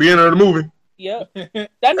out at the beginning of the movie. Yep,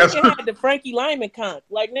 that nigga had the Frankie Lyman conch.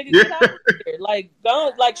 Like nigga, get out here. Like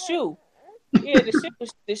don't like shoe. Yeah,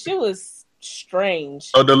 the shit was strange.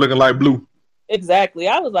 Oh, they're looking like blue. Exactly.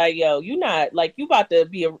 I was like, yo, you not like you about to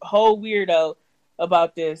be a whole weirdo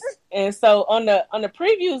about this. And so on the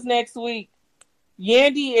previews next week,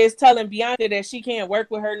 Yandy is telling Bianca that she can't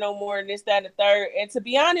work with her no more and this, that, and the third. And to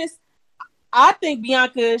be honest, I think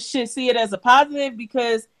Bianca should see it as a positive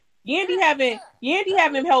because Yandy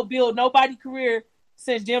haven't helped build nobody's career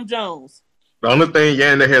since Jim Jones. The only thing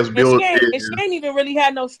Yanda has built is she ain't even really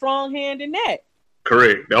had no strong hand in that.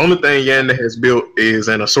 correct. The only thing Yanda has built is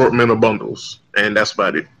an assortment of bundles, and that's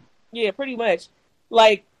about it. Yeah, pretty much.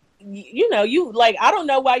 Like, you know, I don't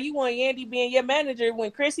know why you want Yandy being your manager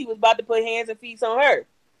when Chrissy was about to put hands and feet on her.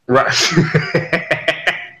 Right.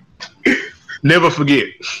 Never forget.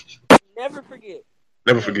 Never forget.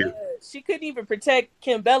 Never forget. She couldn't even protect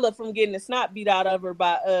Kimbella from getting the snot beat out of her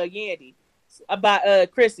by Yandy, by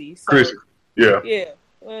Chrissy. So, Chrissy. Yeah. Yeah.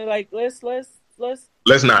 Like let's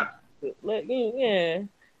not. Yeah.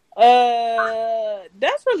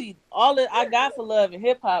 That's really all that I got for Love and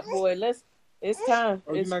Hip Hop, boy. It's time.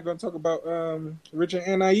 Are you not gonna talk about Richard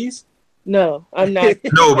and Anais? No, I'm not.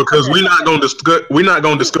 No, because we're not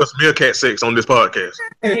gonna discuss meerkat sex on this podcast.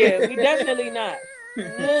 Yeah, we definitely not.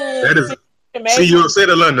 That is. See, you upset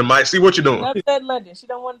at London, Mike. See what you're doing. Upset London. She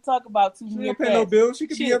don't want to talk about two She don't pay no bills. She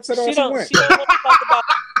could be upset all she wants. She don't want to talk about.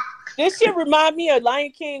 This shit remind me of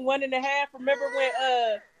Lion King 1.5. Remember when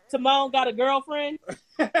Timon got a girlfriend?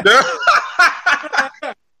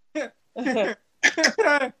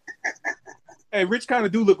 Hey, Rich kind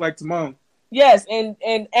of do look like Timon. Yes, and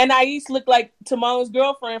Anais looked like Timon's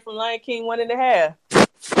girlfriend from Lion King 1.5.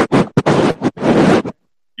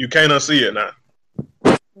 You can't unsee it now.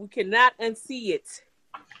 We cannot unsee it.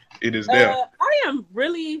 It is there. I am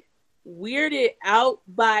really weirded out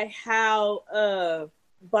by how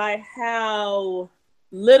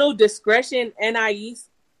little discretion Anais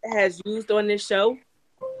has used on this show.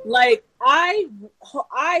 Like, I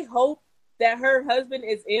hope that her husband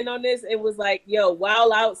is in on this. It was like, yo,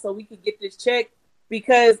 wild out so we could get this check.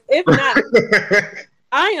 Because if not,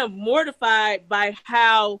 I am mortified by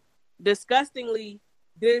how disgustingly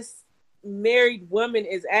this married woman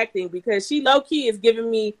is acting, because she low-key is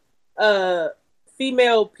giving me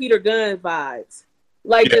female Peter Gunn vibes.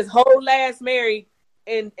 Like, this whole ass married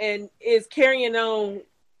and is carrying on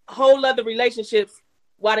whole other relationships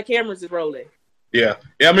while the cameras is rolling. Yeah.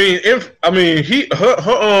 I mean,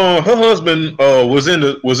 her husband was in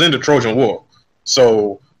the Trojan War,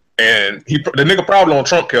 so the nigga probably on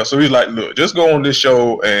Trump care, so he's like, look, just go on this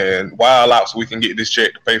show and wild out so we can get this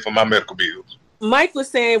check to pay for my medical bills. Mike was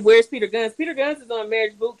saying, where's Peter Gunz? Peter Gunz is on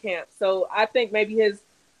Marriage Boot Camp, so I think maybe his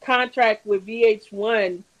contract with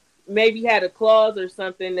VH1 maybe had a clause or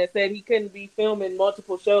something that said he couldn't be filming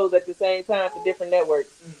multiple shows at the same time for different networks.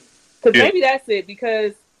 Because maybe that's it,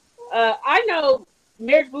 because I know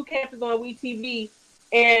Marriage Boot Camp is on WeTV,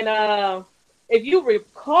 and if you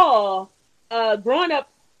recall, growing up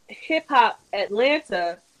hip hop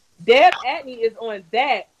Atlanta, Deb Atney is on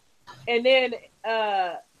that, and then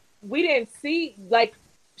we didn't see, like,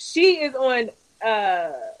 she is on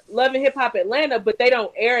Love and Hip Hop Atlanta, but they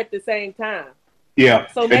don't air at the same time. Yeah.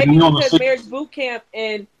 So maybe because Marriage Boot Camp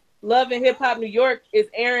and Love and Hip Hop New York is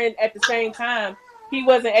airing at the same time, he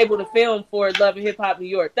wasn't able to film for Love and Hip Hop New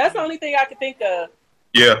York. That's the only thing I could think of.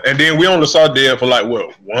 Yeah, and then we only saw Deb for like,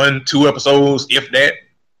 what, 1-2 episodes, if that?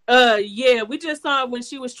 Yeah, we just saw when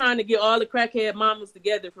she was trying to get all the crackhead mamas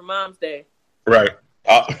together for Mom's Day. Right.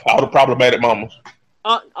 All the problematic mamas.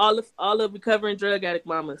 All of recovering drug addict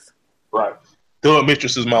mamas. Right. Thug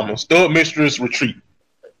Mistress's mamas. Thug Mistress Retreat.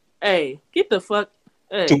 Hey, get the fuck.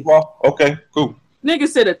 Hey. Too far? Okay, cool. Nigga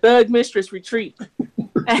said a Thug Mistress Retreat.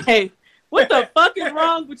 Hey, what the fuck is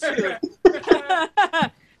wrong with you?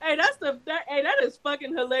 Hey, that is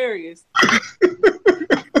fucking hilarious.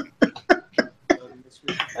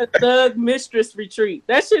 A Thug Mistress Retreat.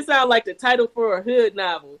 That shit sound like the title for a hood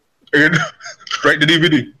novel. Straight to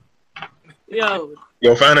DVD. Yo.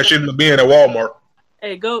 You'll find that shit in the bin at Walmart.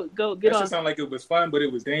 Hey, go get on. That shit sound like it was fun, but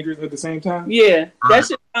it was dangerous at the same time. Yeah, that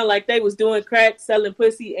shit sound like they was doing crack, selling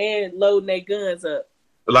pussy, and loading their guns up.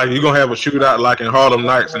 Like, you're going to have a shootout like in Harlem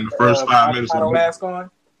Nights in the first 5 minutes. With a mask on?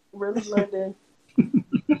 Really, London?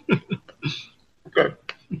 Okay.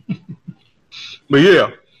 But yeah,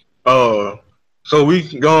 so we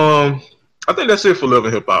I think that's it for Love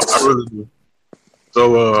and Hip Hop. I really do.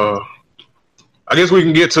 So I guess we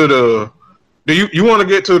can get to the. Do you want to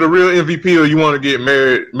get to the real MVP, or you want to get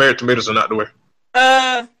Married to Medicine out the way?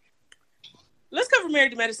 Let's cover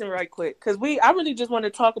Married to Medicine right quick, because I really just want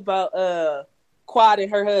to talk about Quad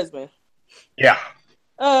and her husband. Yeah.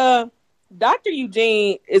 Dr.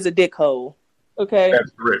 Eugene is a dickhole. Okay.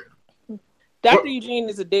 That's correct. Dr. Eugene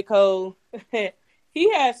is a dickhole.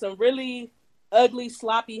 He has some really ugly,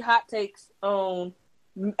 sloppy hot takes on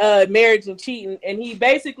marriage and cheating, and he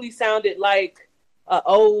basically sounded like an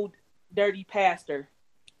old, dirty pastor.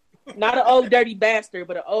 Not an old, dirty bastard,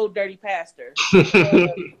 but an old, dirty pastor.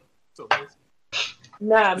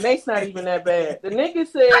 Nah, Mace not even that bad. The nigga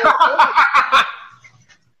said...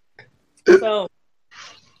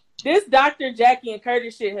 this Dr. Jackie and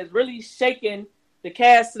Curtis shit has really shaken the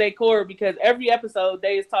cast to their core because every episode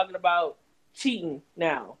they is talking about cheating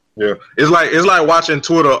now. Yeah, it's like watching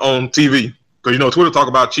Twitter on TV because Twitter talk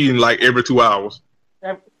about cheating like every 2 hours.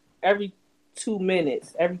 Every 2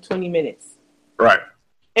 minutes, every 20 minutes. Right.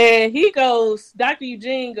 And he goes, Dr.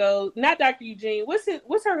 Eugene goes, not Dr. Eugene. What's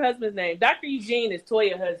her husband's name? Dr. Eugene is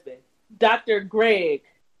Toya's husband. Dr. Greg.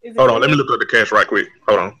 Hold on, let me look up the cast right quick.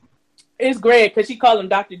 Hold on. It's Greg because she called him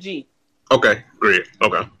Dr. G. Okay, Greg.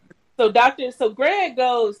 Okay. So Greg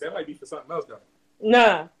goes. That might be for something else, though.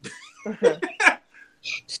 Nah.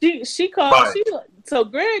 she called. Right. So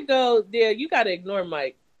Greg goes, yeah, you gotta ignore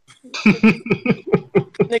Mike.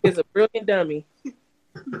 Nigga's a brilliant dummy.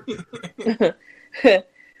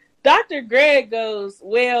 Dr. Greg goes,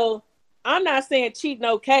 well, I'm not saying cheating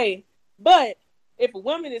okay, but if a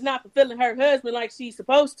woman is not fulfilling her husband like she's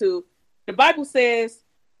supposed to, the Bible says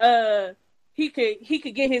he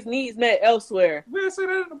could get his needs met elsewhere. Where say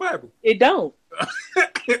that in the Bible? It don't.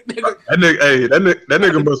 that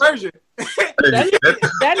nigga must.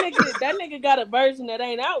 That nigga got a version that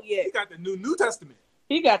ain't out yet. He got the New Testament.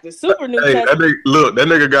 He got the super New Testament. That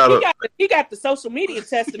nigga got he got the social media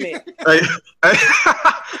testament. That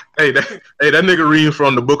nigga reading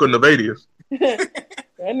from the book of Nevadius.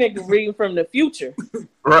 That nigga reading from the future.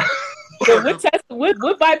 Right. So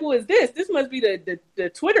what Bible is this? This must be the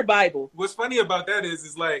Twitter Bible. What's funny about that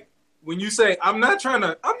is like when you say I'm not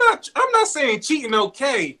saying cheating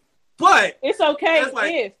okay, but it's okay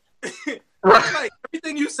like, right. Like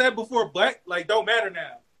everything you said before black like don't matter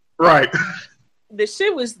now. Right. The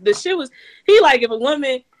shit was he like if a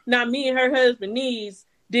woman not meeting her husband needs,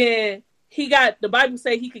 then the Bible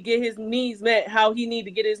say he could get his needs met how he need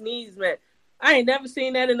to get his needs met. I ain't never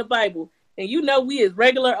seen that in the Bible. And we is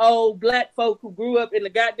regular old black folk who grew up in the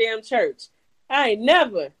goddamn church. I ain't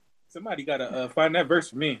never. Somebody gotta find that verse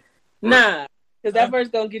for me. Nah, because that verse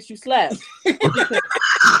gonna get you slapped. You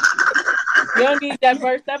don't need that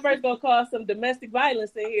verse. That verse gonna cause some domestic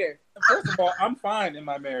violence in here. First of all, I'm fine in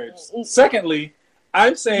my marriage. Secondly,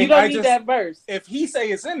 I'm saying you don't need that verse. If he say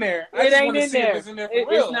it's in there, I just want to see see if it's in there for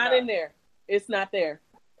real. It's not in there. It's not there.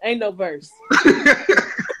 Ain't no verse.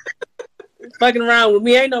 Fucking around with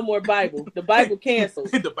me. Ain't no more Bible. The Bible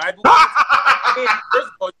canceled. The Bible. First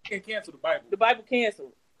of all, you can't cancel the Bible. The Bible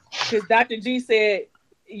canceled because Dr. G said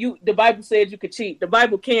the Bible said you could cheat. The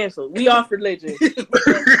Bible canceled. We off religion.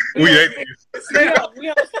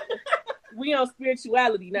 We on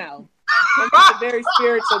spirituality now. I'm just a very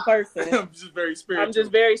spiritual person. I'm just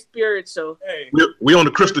very spiritual. Hey, we on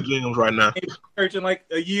the crystal gems right now. Church in like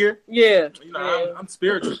a year. Yeah. I'm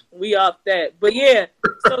spiritual. We off that, but yeah.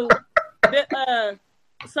 So,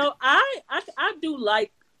 I do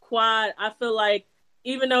like Quad. I feel like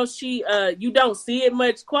even though she you don't see it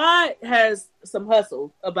much, Quad has some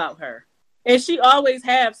hustle about her, and she always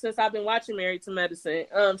have since I've been watching Married to Medicine.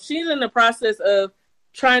 She's in the process of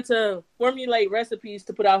trying to formulate recipes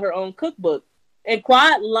to put out her own cookbook, and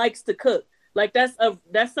Quad likes to cook. Like that's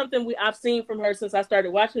something I've seen from her since I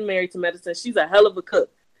started watching Married to Medicine. She's a hell of a cook.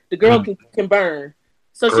 The girl can burn.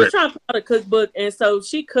 So Correct. She's trying to put out a cookbook, and so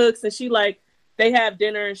she cooks, and they have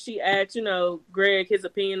dinner, and she asks, Greg his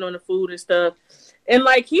opinion on the food and stuff, and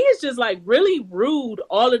like he is just like really rude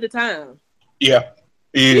all of the time. Yeah,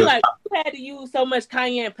 he like you had to use so much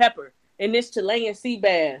cayenne pepper in this Chilean sea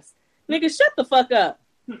bass, nigga. Shut the fuck up.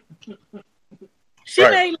 She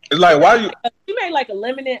made like a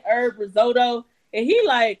lemon and herb risotto, and he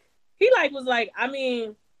was like, I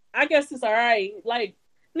mean, I guess it's all right, like.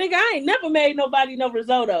 Nigga, I ain't never made nobody no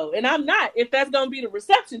risotto, and I'm not. If that's gonna be the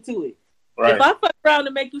reception to it, right. If I fuck around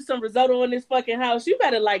to make you some risotto in this fucking house, you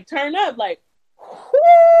better like turn up, like,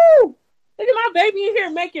 whoo! Look at my baby in here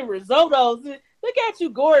making risottos. Look at you,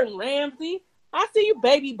 Gordon Ramsay. I see you,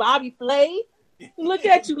 baby Bobby Flay. Look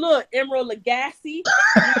at you, little Emerald Lagasse. You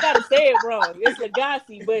gotta say it wrong. It's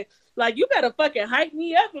Lagasse, but like you better fucking hype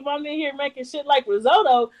me up if I'm in here making shit like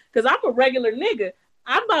risotto, because I'm a regular nigga.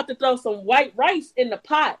 I'm about to throw some white rice in the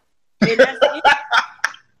pot. And that's it.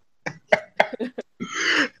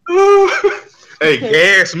 Hey,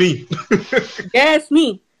 gas me. Gas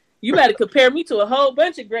me. You better compare me to a whole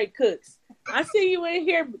bunch of great cooks. I see you in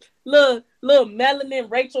here, little melanin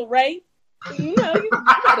Rachel Ray. You better.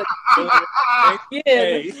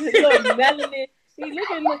 Little melanin. See, look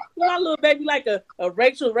at my little baby like a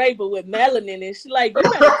Rachel Ray, but with melanin. And she like, you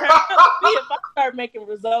better turn up me if I start making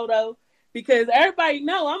risotto. Because everybody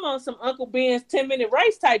know I'm on some Uncle Ben's 10-minute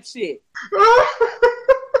race type shit.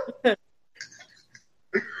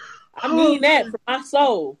 I mean that for my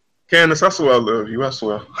soul. Candace, I swear I love you. I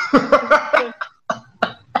swear.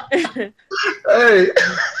 Hey.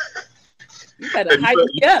 You better hype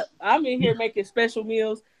me up. I'm in here making special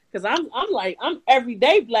meals because I'm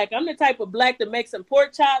everyday black. I'm the type of black that makes some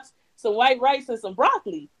pork chops, some white rice, and some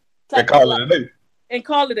broccoli. And call it a day. And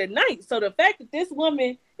call it a night. So the fact that this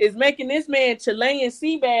woman is making this man Chilean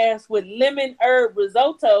sea bass with lemon herb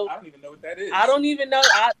risotto. I don't even know what that is. I don't even know.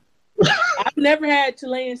 I've never had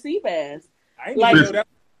Chilean sea bass. I ain't even know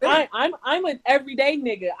that. I'm an everyday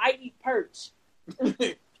nigga. I eat perch.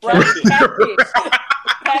 Right.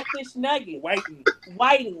 Catfish nugget.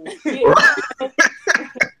 Whiting. Yeah.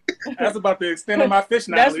 That's about the extent of my fish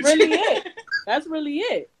knowledge. That's really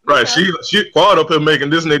it. Right, she Quad up here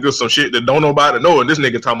making this nigga some shit that don't nobody know, and this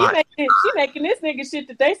nigga talking about. She making this nigga shit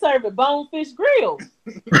that they serve at Bonefish Grill.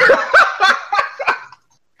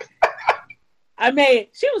 I made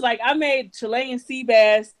Chilean sea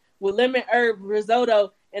bass with lemon herb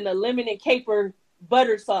risotto and a lemon and caper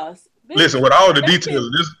butter sauce. Listen, with all the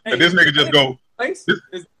details, this nigga just go. Place? Is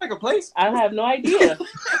it like a place? I have no idea.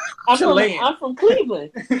 I'm from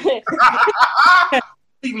Cleveland.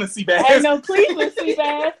 Cleveland sea bass. Ain't no Cleveland sea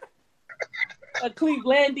bass. A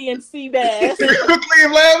Clevelandian sea bass.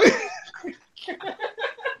 Cleveland.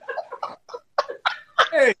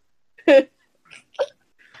 Hey.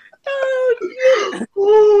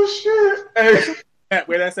 Oh shit! Hey.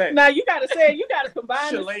 Where that's at? Now you gotta say it. You gotta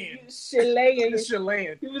combine Chilean. Chilean.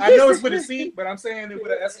 Chilean. I know it's with a C, but I'm saying it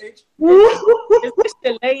with a SH. It's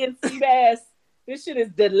Chilean sea bass. This shit is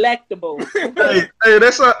delectable. Hey,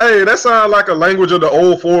 that sounds like a language of the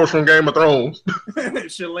old forest from Game of Thrones.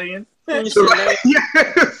 Chilean. Yes.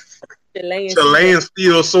 Chilean. Chilean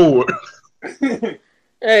steel sword.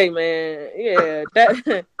 Hey man, yeah,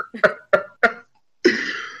 that.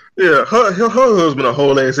 Yeah, her husband a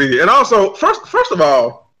whole ass idiot. And also, first of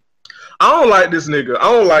all, I don't like this nigga.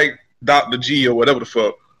 I don't like Dr. G or whatever the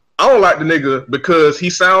fuck. I don't like the nigga because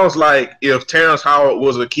he sounds like if Terrence Howard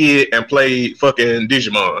was a kid and played fucking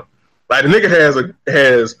Digimon. Like the nigga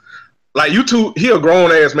has like YouTube. He a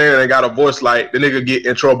grown ass man and got a voice like the nigga get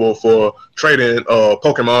in trouble for trading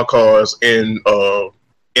Pokemon cards in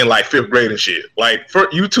like 5th grade and shit. Like for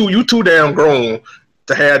you too damn grown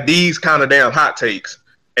to have these kind of damn hot takes.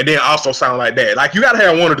 And then also sound like that. Like, you got to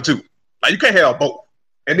have one of the two. Like, you can't have both.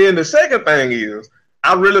 And then the second thing is,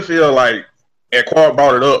 I really feel like, and Quad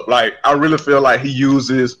brought it up, like, I really feel like he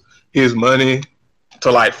uses his money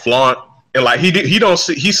to, like, flaunt. And, like, he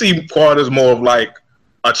see Quad as more of, like,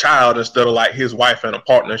 a child instead of, like, his wife and a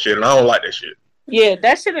partner and shit. And I don't like that shit. Yeah,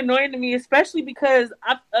 that shit annoying to me, especially because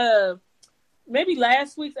maybe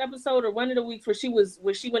last week's episode or one of the weeks where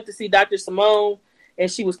she went to see Dr. Simone, and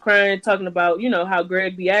she was crying, talking about, how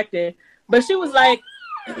Greg be acting. But she was like,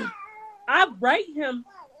 I write him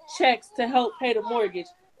checks to help pay the mortgage.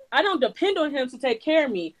 I don't depend on him to take care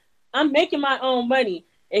of me. I'm making my own money,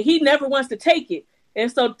 and he never wants to take it. And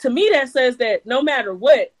so to me, that says that no matter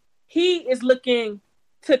what, he is looking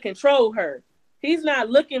to control her. He's not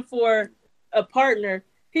looking for a partner.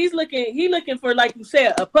 He's looking for, like you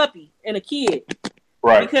said, a puppy and a kid.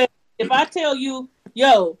 Right. Because if I tell you,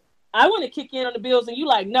 yo, I want to kick in on the bills, and you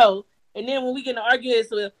like, no. And then when we get in an argument,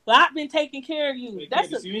 it's well, I've been taking care of you. Wait,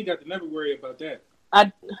 Candace, you ain't got to never worry about that.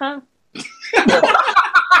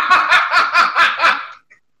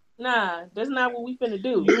 Nah, that's not what we finna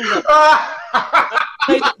do.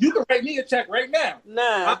 You can write me a check right now.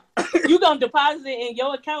 Nah, you gonna deposit it in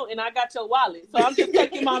your account, and I got your wallet, so I'm just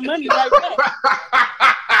taking my money right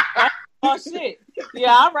back. Oh shit!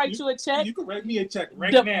 Yeah, I'll write you a check. You can write me a check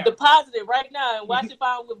right now. Deposit it right now, and watch if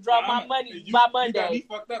I don't withdraw my money by Monday. You got me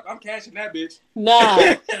fucked up. I'm cashing that bitch.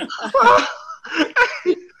 Nah.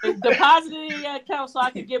 Deposit it in your account so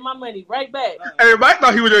I can get my money right back. Hey, Mike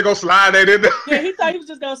thought he was just gonna slide that in there. Yeah, he thought he was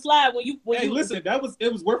just gonna slide when you. Listen,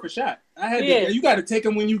 it was worth a shot. I had to. You got to take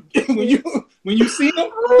him when you see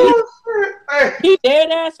him. He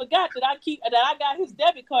dead ass forgot that I got his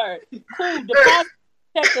debit card. Cool, deposit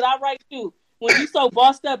checks that I write you. When you so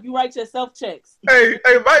bossed up, you write yourself checks. Hey,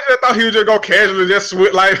 Mike just thought he was just gonna casually just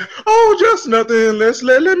switch like, oh, just nothing.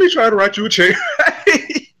 Let me try to write you a check.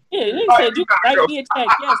 Yeah, he said you can write me a check,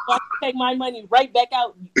 yes, so I can take my money right back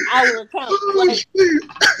out our account. Like,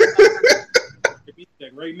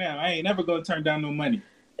 right now, I ain't never gonna turn down no money.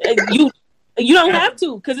 You don't have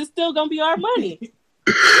to, because it's still gonna be our money.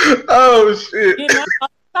 Oh shit!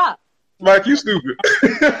 Stop. Mike, you stupid.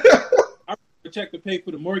 I wrote a check to pay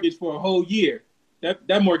for the mortgage for a whole year.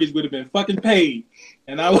 That mortgage would have been fucking paid,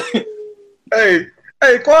 and I would.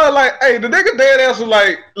 Hey, Quan, the nigga dead ass was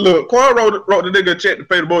like, look, Quan wrote the nigga a check to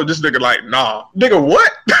pay the mortgage. This nigga like, nah. Nigga,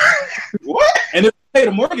 what? What? And if I paid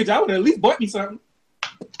the mortgage, I would have at least bought me something.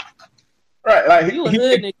 Right, like you a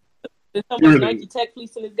hood nigga. There's so much Nike Tech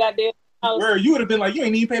fleece in his goddamn. Where you would have been like, you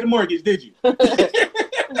ain't even pay the mortgage, did you?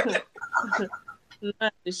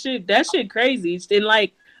 That shit crazy. And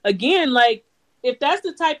like, again, like, if that's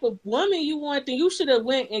the type of woman you want, then you should have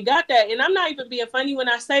went and got that. And I'm not even being funny when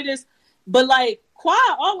I say this, but like,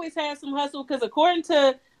 Quad always had some hustle because according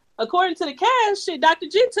to the cast, shit, Dr.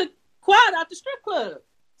 G took Quad out the strip club.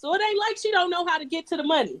 So it ain't like she don't know how to get to the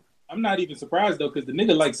money. I'm not even surprised though, because the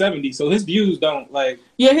nigga like 70, so his views don't like.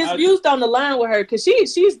 Yeah, his views don't align with her because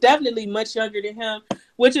she's definitely much younger than him,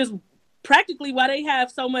 which is practically why they have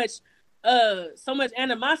so much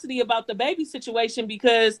animosity about the baby situation,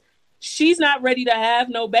 because she's not ready to have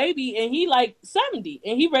no baby and he like 70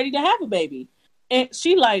 and he ready to have a baby. And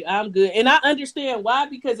she like, I'm good. And I understand why,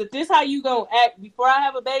 because if this how you gonna act before I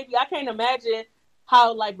have a baby, I can't imagine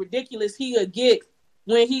how like ridiculous he'll get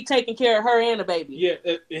when he taking care of her and a baby. Yeah,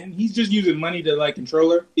 and he's just using money to like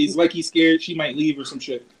control her. He's like he's scared she might leave or some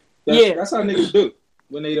shit. That's how niggas do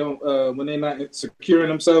when they don't when they're not securing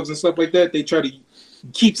themselves and stuff like that. They try to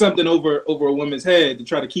keep something over a woman's head to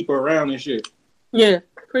try to keep her around and shit. Yeah,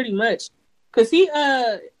 pretty much. Cause he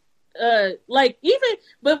like even,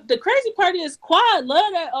 but the crazy part is Quad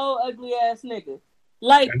love that old ugly ass nigga.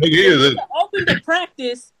 Like he opened the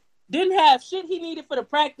practice, didn't have shit he needed for the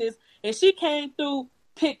practice, and she came through,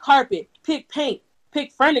 picked carpet, picked paint,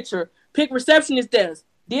 picked furniture, picked receptionist desk,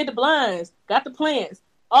 did the blinds, got the plans,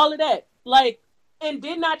 all of that. Like, and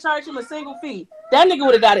did not charge him a single fee. That nigga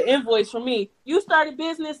would have got an invoice from me. You start a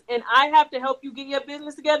business and I have to help you get your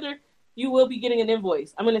business together, you will be getting an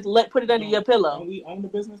invoice. I'm going to put it under your pillow. Don't we own the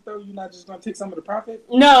business, though? You're not just going to take some of the profit?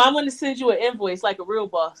 No, I'm going to send you an invoice like a real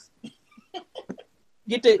boss.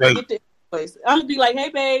 Get the invoice. I'm going to be like, hey,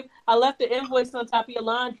 babe, I left the invoice on top of your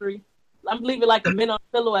laundry. I'm leaving like a mint on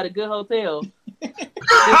a pillow at a good hotel.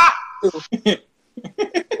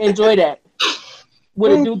 Enjoy that.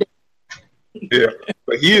 With a due. Yeah,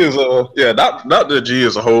 but he is Dr. G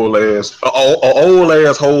is a old ass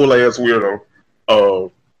weirdo.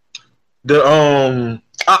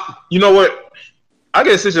 You know what? I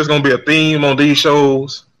guess it's just gonna be a theme on these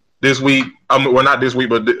shows this week. Well, not this week,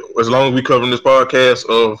 but as long as we covering this podcast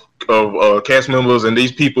of cast members and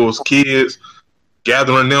these people's kids,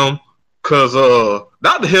 gathering them, cause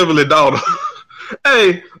Dr. Heavenly Daughter,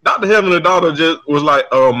 hey, Dr. Heavenly Daughter just was like,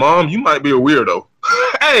 Mom, you might be a weirdo.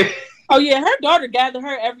 Hey. Oh yeah, her daughter gathered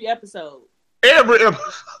her every episode. Every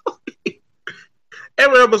episode.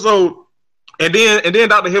 And then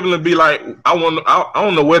Dr. Heavenly be like, I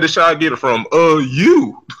don't know where the child get it from.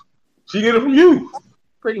 You. She get it from you.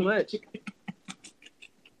 Pretty much.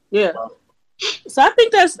 Yeah. So I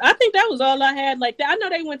think that was all I had like that. I know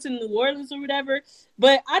they went to New Orleans or whatever,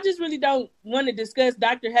 but I just really don't want to discuss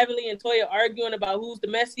Dr. Heavenly and Toya arguing about who's the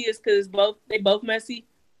messiest, because they both messy.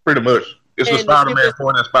 Pretty much. It's the Spider-Man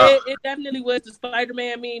pointing at Spider. It definitely was the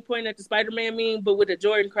Spider-Man meme pointing at the Spider-Man meme, but with a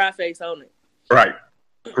Jordan cry face on it. Right.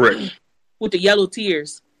 Correct. With the yellow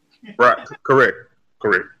tears. Right. Correct.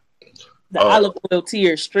 The olive oil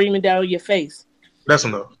tears streaming down your face. That's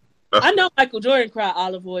enough. I know Michael Jordan cry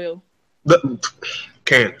olive oil.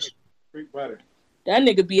 Candace. That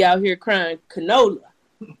nigga be out here crying canola.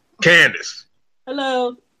 Candace.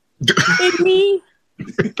 Hello. It's me.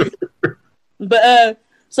 But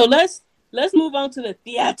so let's move on to the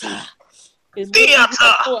theater.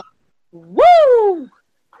 Theater. Woo!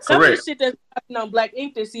 Some Correct. of the shit that's happening on Black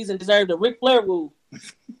Ink this season deserved a Ric Flair woo.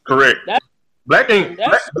 Correct. Black Ink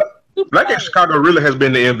Chicago really has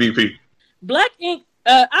been the MVP. Black Ink,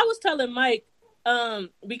 I was telling Mike,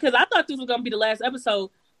 because I thought this was gonna be the last episode,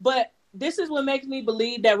 but this is what makes me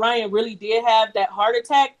believe that Ryan really did have that heart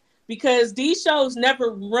attack, because these shows never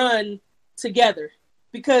run together.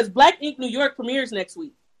 Because Black Ink New York premieres next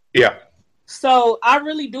week. Yeah. So I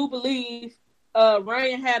really do believe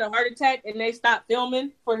Ryan had a heart attack and they stopped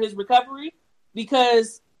filming for his recovery,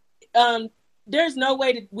 because there's no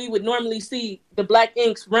way that we would normally see the Black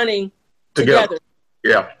Inks running together.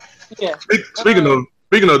 Yeah. Yeah. Speaking of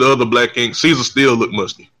the other Black Ink, Caesar still look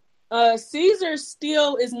musty. Caesar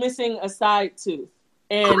still is missing a side tooth,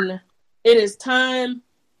 and it is time.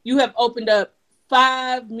 You have opened up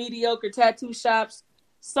 5 mediocre tattoo shops.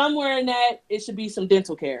 Somewhere in that, it should be some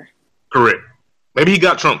dental care. Correct. Maybe he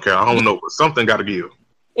got Trump care. I don't know, but something got to give.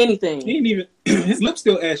 Anything. He ain't even. His lips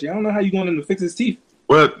still ashy. I don't know how you going in to fix his teeth.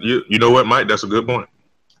 Well, you know what, Mike? That's a good point.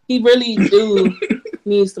 He really do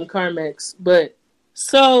need some Carmex. But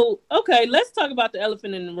so okay, let's talk about the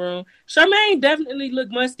elephant in the room. Charmaine definitely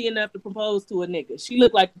looked musty enough to propose to a nigga. She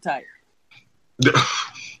looked like the type.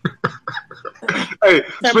 Hey,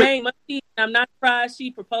 Charmaine musty. I'm not surprised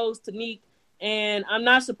she proposed to Neek. And I'm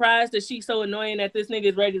not surprised that she's so annoying that this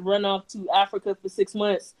nigga is ready to run off to Africa for 6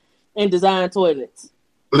 months and design toilets.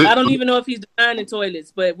 I don't even know if he's designing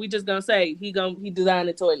toilets, but we just gonna say he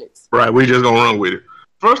designing toilets. Right, we just gonna run with it.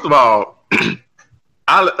 First of all,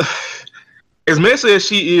 as messy as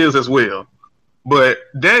she is as well, but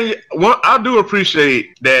I do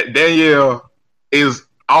appreciate that Danielle is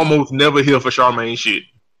almost never here for Charmaine shit.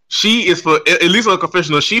 She is at least on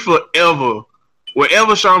confessional. She forever,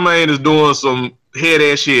 wherever Charmaine is doing some head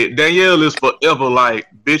ass shit, Danielle is forever like,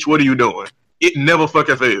 bitch, what are you doing? It never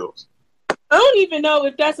fucking fails. I don't even know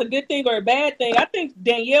if that's a good thing or a bad thing. I think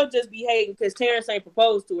Danielle just be hating because Terrence ain't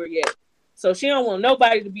proposed to her yet. So she don't want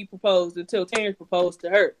nobody to be proposed until Terrence proposed to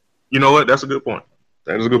her. You know what? That's a good point.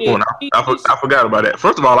 That is a good point. I forgot about that.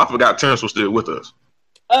 First of all, I forgot Terrence was still with us.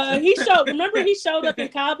 Remember he showed up in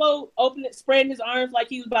Cabo, spreading his arms like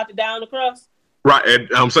he was about to die on the cross? Right. And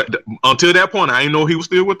until that point, I didn't know he was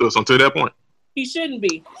still with us until that point. He shouldn't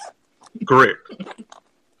be. Correct.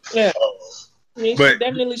 Yeah. But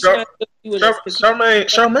definitely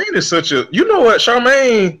Charmaine is such a, you know what,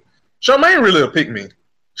 Charmaine really a pick me.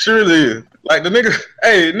 She really is. Like the nigga,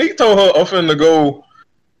 hey, Nick told her I'm finna go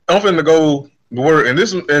to work, and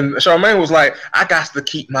Charmaine was like, I got to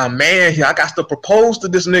keep my man here. I got to propose to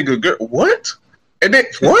this nigga. Girl, what? And then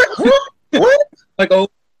what? What? Like, oh,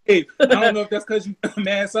 hey, I don't know if that's because you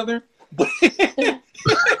mad Southern, but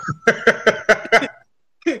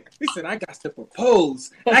he said, I got to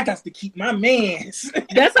propose. I got to keep my mans.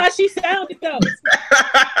 That's how she sounded, though.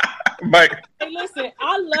 Mike. Hey, listen,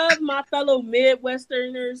 I love my fellow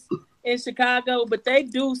Midwesterners in Chicago, but they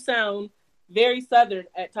do sound very Southern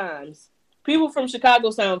at times. People from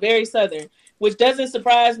Chicago sound very Southern, which doesn't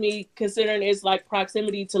surprise me considering it's like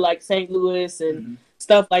proximity to like St. Louis and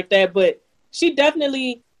stuff like that. But she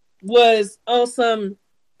definitely was on some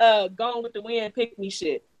Gone with the Wind pick me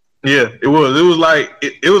shit. Yeah, it was. It was like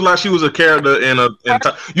she was a character in a.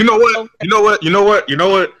 You know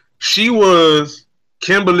what? She was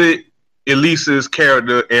Kimberly Elise's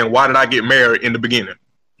character in Why Did I Get Married in the beginning.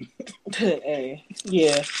 Hey,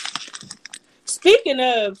 yeah. Speaking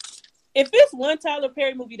of, if it's one Tyler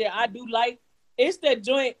Perry movie that I do like, it's that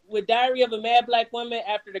joint with Diary of a Mad Black Woman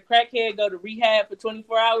after the crackhead go to rehab for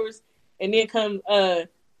 24 hours and then come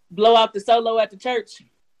blow out the solo at the church.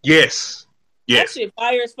 Yes. That shit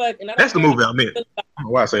fire as fuck. And that's the movie I meant. I don't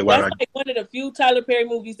know why I say why. That's like one of the few Tyler Perry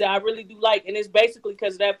movies that I really do like, and it's basically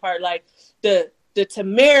because of that part, like the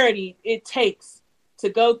temerity it takes to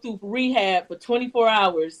go through rehab for 24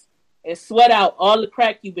 hours and sweat out all the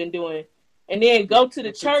crack you've been doing, and then go to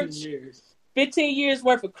the church, 15 years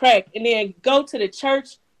worth of crack, and then go to the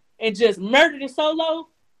church and just murder the solo.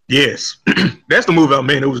 Yes, that's the movie I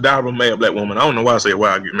meant. It was Diary of a Mad Black Woman. I don't know why I say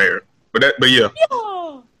Why I Get Married, but yeah.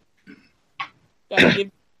 Gotta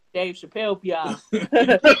give Dave Chappelle y'all.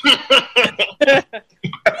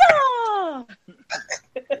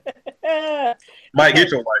 Mike,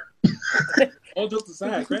 get your wife. All jokes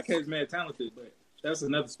aside, crackhead's mad talented, but that's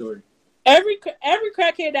another story. Every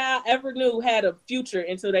crackhead that I ever knew had a future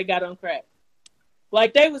until they got on crack.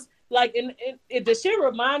 Like they was like, and the shit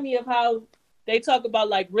remind me of how they talk about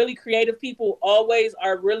like really creative people always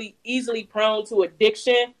are really easily prone to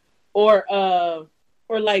addiction or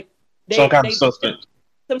like some type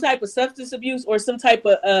of substance abuse or some type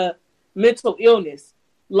of mental illness.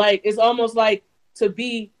 Like it's almost like to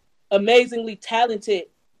be amazingly talented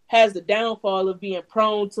has the downfall of being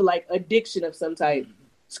prone to like addiction of some type.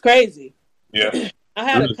 It's crazy. Yeah. I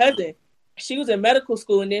had a cousin. She was in medical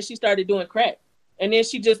school and then she started doing crack. And then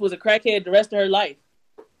she just was a crackhead the rest of her life.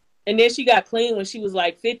 And then she got clean when she was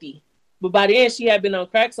like 50. But by the end she had been on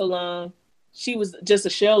crack so long, she was just a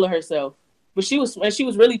shell of herself. But she was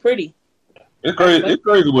really pretty. It's crazy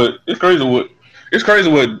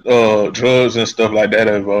what drugs and stuff like that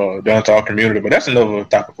have done to our community, but that's another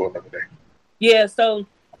topic for another day. Yeah, so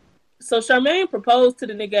Charmaine proposed to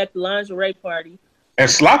the nigga at the lingerie party. And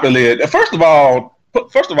sloppily, first of all,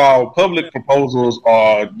 public proposals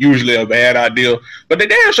are usually a bad idea, but they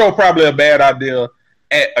damn sure probably a bad idea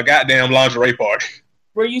at a goddamn lingerie party.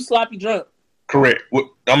 Were you sloppy drunk? Correct.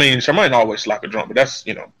 I mean, Charmaine always sloppy drunk, but that's,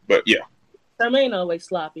 but yeah. Charmaine always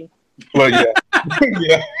sloppy. Well, yeah.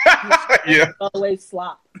 Yeah. Yeah. Always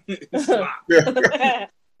slop. They'll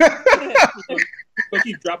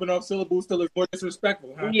keep dropping off syllables till it's more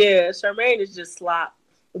disrespectful, huh? Yeah, Charmaine is just slop.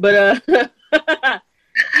 But, yeah,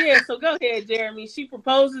 so go ahead, Jeremy. She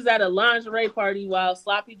proposes at a lingerie party while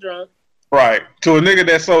sloppy drunk. Right. To a nigga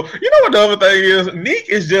that's so, you know what the other thing is? Nick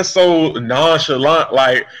is just so nonchalant.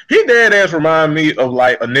 Like, he dead ass remind me of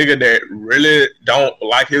like a nigga that really don't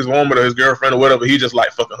like his woman or his girlfriend or whatever. He just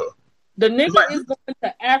like fucking her. The nigga is going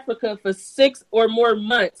to Africa for 6 or more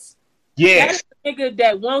months. Yes. That's the nigga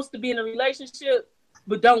that wants to be in a relationship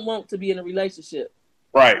but don't want to be in a relationship.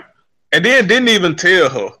 Right. And then didn't even tell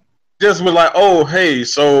her. Just was like, oh, hey,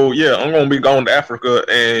 so yeah, I'm gonna be going to Africa,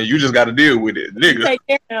 and you just got to deal with it, nigga. Take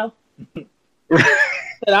care now.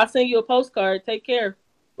 I'll send you a postcard. Take care.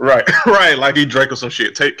 Right, right. Like he drank or some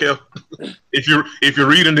shit. Take care. If you're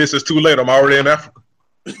reading this, it's too late. I'm already in Africa.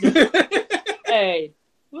 Hey,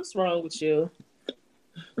 what's wrong with you?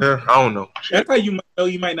 Yeah, I don't know. That's how you might know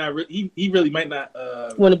you might not. He really might not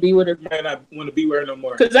Want to be with her? Might not want to be with her no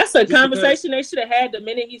more. Because that's a conversation they should have had the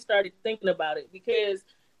minute he started thinking about it. Because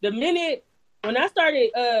the minute when I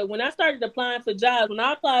started applying for jobs, when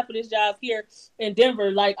I applied for this job here in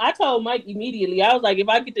Denver, like I told Mike immediately, I was like, if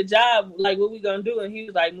I get the job, like what we gonna do? And he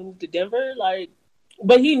was like, move to Denver, like.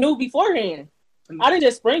 But he knew beforehand. I didn't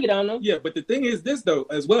just spring it on him. Yeah, but the thing is this though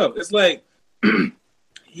as well. It's like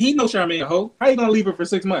he knows Charmaine a hoe. How you gonna leave her for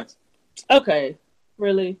 6 months? Okay,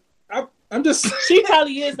 really. I'm just. She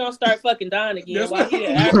probably is gonna start fucking Don again. While he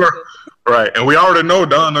in Africa. Right, and we already know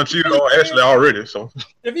Don done cheated on Ashley already. So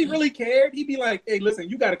if he really cared, he'd be like, "Hey, listen,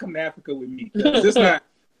 you got to come to Africa with me. It's not."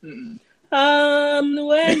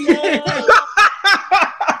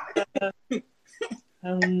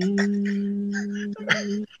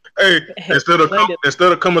 Hey, instead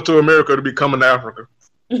of coming to America, to be coming to Africa.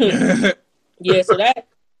 Yeah, so that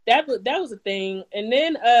was a thing, and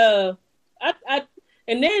then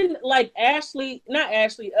like Ashley, not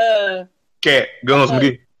Ashley, Cat Guns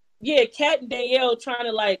McGee. Yeah, Kat and Danielle trying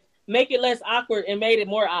to like make it less awkward and made it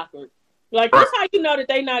more awkward. Like that's how you know that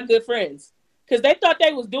they not good friends, because they thought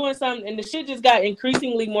they was doing something and the shit just got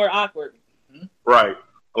increasingly more awkward. Right,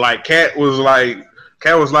 like Kat was like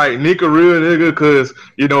Nick a real nigga, because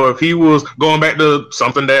you know if he was going back to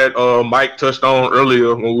something that Mike touched on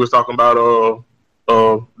earlier when we was talking about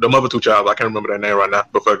the mother two child, I can't remember that name right now,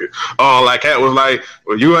 but fuck it. Like Kat was like,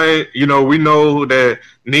 well, you ain't, you know, we know that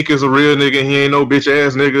Nick is a real nigga, he ain't no bitch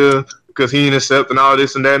ass nigga because he ain't accepting all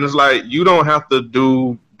this and that. And it's like, you don't have to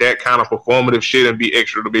do that kind of performative shit and be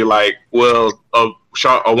extra to be like, well, a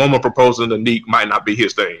woman proposing to Nick might not be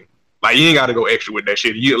his thing. Like, you ain't got to go extra with that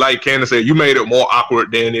shit. You, like Candace said, you made it more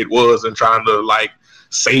awkward than it was and trying to like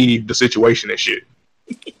save the situation and shit.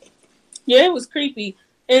 Yeah, it was creepy.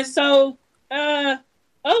 And so,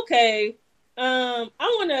 okay. I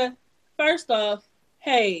want to, first off,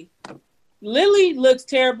 hey, Lily looks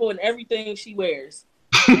terrible in everything she wears.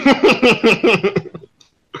 She is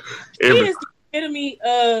the epitome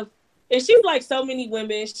of, and she's like so many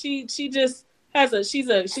women. She just has she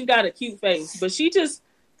got a cute face, but she is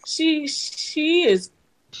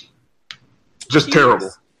just terrible.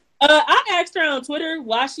 I asked her on Twitter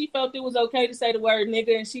why she felt it was okay to say the word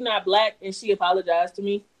nigga, and she not black, and she apologized to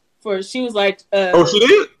me for. She was like, "Oh, she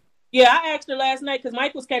did." Yeah, I asked her last night because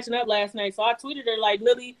Mike was catching up last night, so I tweeted her like,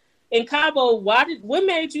 Lily, in Cabo, what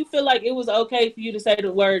made you feel like it was okay for you to say the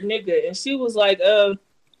word nigga? And she was like, I'm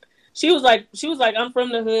from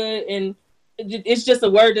the hood, and it's just a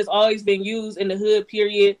word that's always been used in the hood,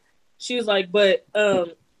 period. She was like, but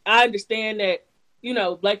I understand that, you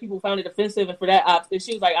know, black people found it offensive, and for that,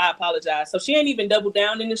 she was like, I apologize. So she ain't even doubled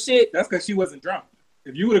down in the shit. That's because she wasn't drunk.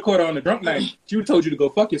 If you would have caught her on the drunk night, she would have told you to go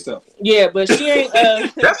fuck yourself. Yeah, but she ain't.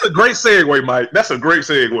 That's a great segue, Mike. That's a great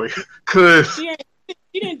segue. Cause she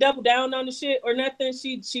didn't double down on the shit or nothing.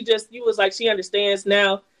 She was like, she understands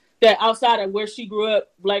now that outside of where she grew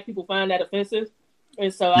up, black people find that offensive,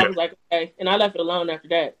 and so I was like, okay, and I left it alone after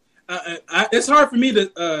that. It's hard for me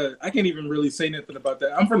to. I can't even really say nothing about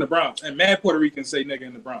that. I'm from the Bronx, and mad Puerto Ricans say nigga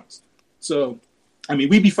in the Bronx. So, I mean,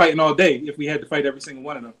 we'd be fighting all day if we had to fight every single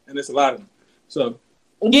one of them, and it's a lot of them. So.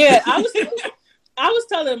 Yeah, I was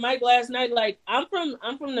telling Mike last night, like I'm from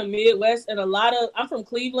the Midwest, and I'm from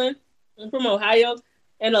Cleveland, I'm from Ohio,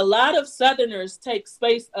 and a lot of Southerners take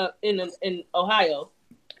space up in Ohio.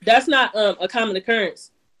 That's not a common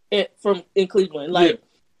occurrence in Cleveland. Like,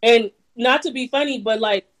 and not to be funny, but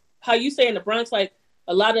like how you say in the Bronx, like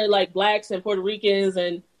a lot of like blacks and Puerto Ricans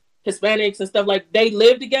and Hispanics and stuff, like they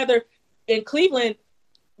live together. In Cleveland,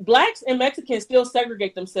 blacks and Mexicans still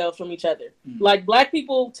segregate themselves from each other. Mm-hmm. Like black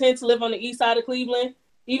people tend to live on the east side of Cleveland,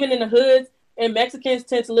 even in the hoods, and Mexicans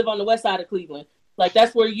tend to live on the west side of Cleveland. Like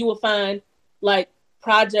that's where you will find like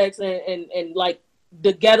projects and like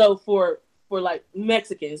the ghetto for like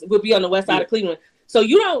Mexicans would be on the west side of Cleveland. So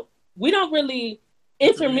we don't really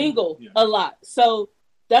intermingle a lot. So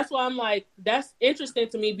that's why I'm like, that's interesting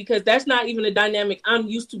to me because that's not even a dynamic I'm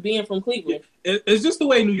used to being from Cleveland. It's just the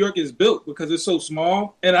way New York is built because it's so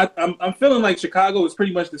small, and I'm feeling like Chicago is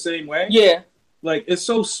pretty much the same way. Yeah, like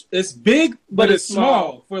it's big, but it's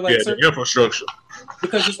small for like certain infrastructure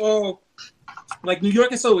because it's all like New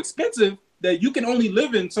York is so expensive that you can only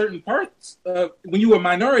live in certain parts. When you're a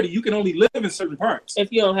minority, you can only live in certain parts.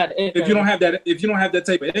 If you don't have the income. If you don't have that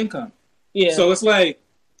type of income. Yeah. So it's like,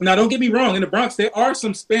 now don't get me wrong, in the Bronx there are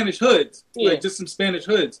some Spanish hoods, like just some Spanish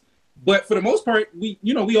hoods. But for the most part, we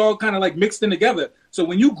all kind of like mixed in together. So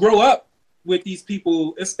when you grow up with these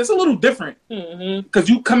people, it's a little different because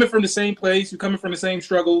you coming from the same place, you coming from the same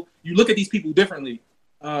struggle. You look at these people differently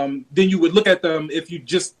than you would look at them if you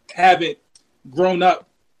just haven't grown up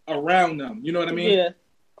around them. You know what I mean? Yeah.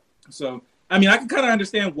 So I mean, I can kind of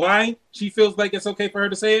understand why she feels like it's okay for her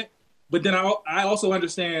to say it, but then I also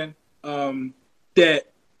understand that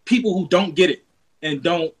people who don't get it and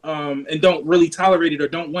don't really tolerate it or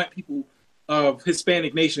don't want people of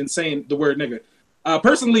Hispanic nation saying the word nigga.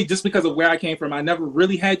 Personally, just because of where I came from, I never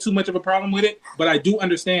really had too much of a problem with it, but I do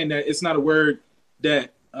understand that it's not a word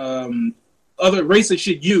that other races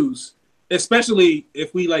should use, especially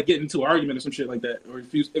if we like get into an argument or some shit like that, or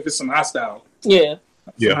if it's some hostile. Yeah.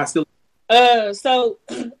 Hostility. So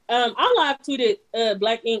I live tweeted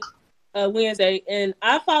Black Ink Wednesday, and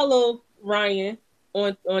I follow Ryan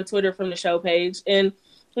on Twitter from the show page, and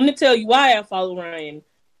let me tell you why I follow Ryan.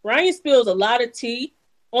 Ryan spills a lot of tea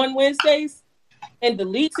on Wednesdays and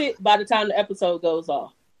deletes it by the time the episode goes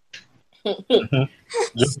off.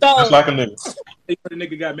 Just like a nigga. The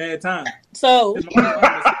nigga got mad time. So,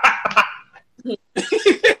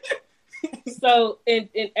 and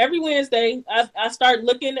every Wednesday, I start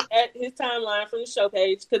looking at his timeline from the show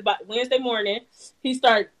page because by Wednesday morning, he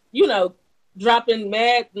start, dropping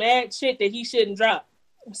mad shit that he shouldn't drop.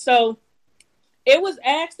 So, it was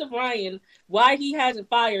asked of Ryan why he hasn't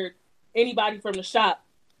fired anybody from the shop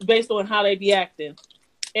based on how they be acting.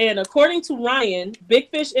 And according to Ryan, Big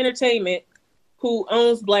Fish Entertainment, who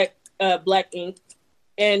owns Black Ink,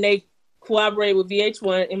 and they collaborate with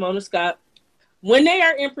VH1 and Mona Scott, when they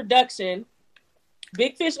are in production,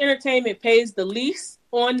 Big Fish Entertainment pays the lease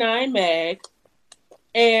on 9 Mag,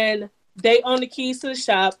 and they own the keys to the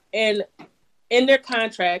shop, and in their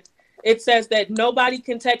contract, it says that nobody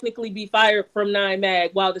can technically be fired from 9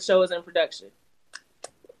 Mag while the show is in production.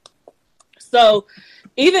 So,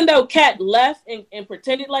 even though Kat left and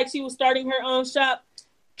pretended like she was starting her own shop,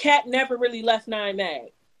 Kat never really left 9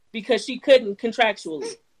 Mag because she couldn't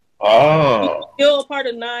contractually. Oh. She was still a part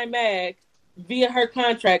of 9 Mag via her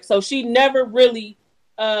contract, so she never really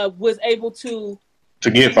was able to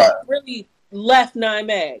get fired. Really left 9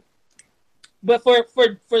 Mag, but for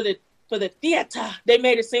the theater, they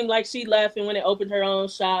made it seem like she left and when they opened her own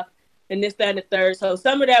shop and this, that, and the third. So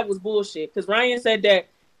some of that was bullshit because Ryan said that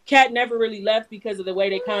Kat never really left because of the way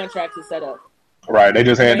their contracts are set up. Right. They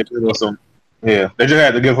just had to give us some. Yeah. They just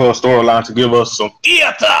had to give her a storyline to give us some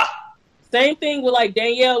theater. Same thing with like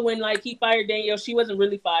Danielle when like he fired Danielle, she wasn't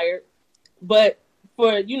really fired, but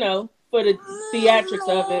for the theatrics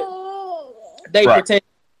of it, they pretend.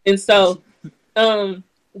 And so,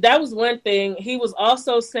 that was one thing. He was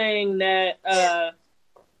also saying that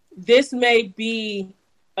this may be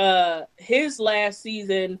his last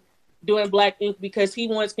season doing Black Ink because he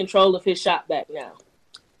wants control of his shop back now.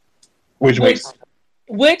 Which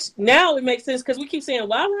now it makes sense because we keep saying,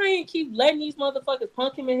 why Ryan keep letting these motherfuckers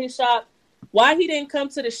punk him in his shop? Why he didn't come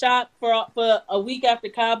to the shop for a week after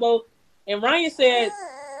Cabo? And Ryan said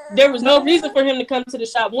there was no reason for him to come to the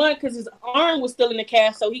shop. One, because his arm was still in the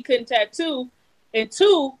cast, so he couldn't tattoo. And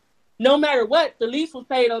two, no matter what, the lease was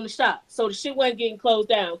paid on the shop. So the shit wasn't getting closed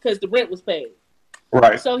down because the rent was paid.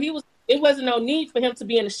 Right. So it wasn't no need for him to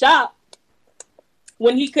be in the shop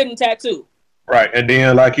when he couldn't tattoo. Right. And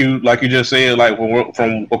then like you just said, like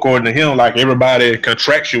from according to him, like everybody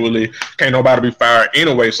contractually can't nobody be fired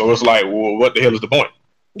anyway. So it's like, well, what the hell is the point?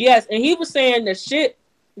 Yes, and he was saying the shit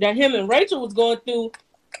that him and Rachel was going through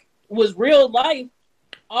was real life,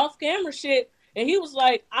 off camera shit. And he was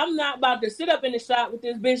like, I'm not about to sit up in the shop with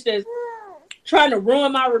this bitch that's trying to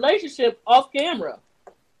ruin my relationship off camera.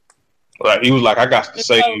 Like he was like, I got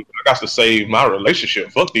to save my relationship.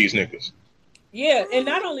 Fuck these niggas. Yeah, and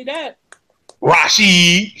not only that,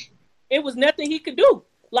 Rashid, it was nothing he could do.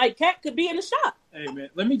 Like Kat could be in the shop. Hey man,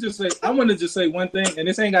 let me just say, I want to just say one thing, and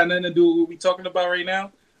this ain't got nothing to do with what we talking about right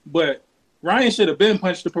now, but Ryan should have been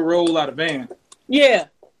punched the parole out of Van. Yeah.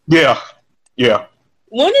 Yeah. Yeah.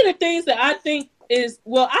 One of the things that I think is,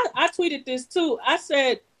 well, I tweeted this too. I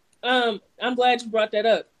said, I'm glad you brought that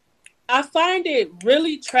up. I find it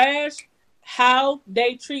really trash how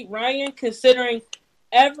they treat Ryan, considering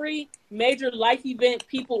every major life event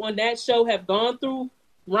people on that show have gone through.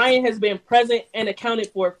 Ryan has been present and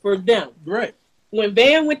accounted for them. Right. When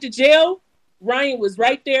Van went to jail, Ryan was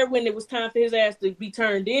right there when it was time for his ass to be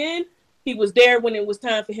turned in. He was there when it was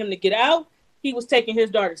time for him to get out. He was taking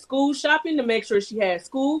his daughter school shopping to make sure she had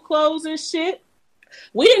school clothes and shit.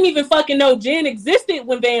 We didn't even fucking know Jen existed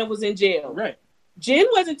when Van was in jail. Right. Jen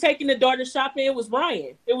wasn't taking the daughter shopping. It was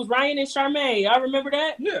Ryan. It was Ryan and Charmaine. Y'all remember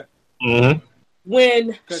that? Yeah. Mm-hmm.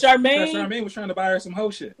 When Charmaine was trying to buy her some hoe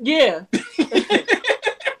shit. Yeah.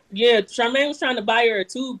 Yeah, Charmaine was trying to buy her a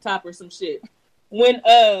tube top or some shit. When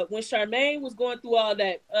Charmaine was going through all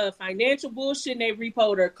that financial bullshit and they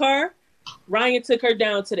repoed her car, Ryan took her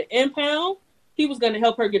down to the impound. He was going to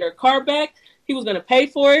help her get her car back. He was going to pay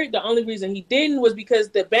for it. The only reason he didn't was because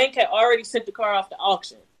the bank had already sent the car off the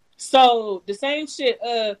auction. So the same shit,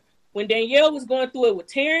 when Danielle was going through it with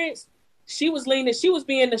Terrence, she was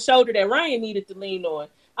being the shoulder that Ryan needed to lean on.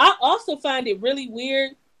 I also find it really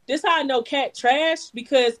weird. This how I know Cat trash,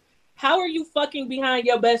 because how are you fucking behind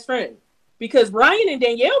your best friend? Because Ryan and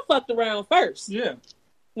Danielle fucked around first. Yeah.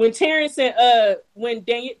 When Terrence and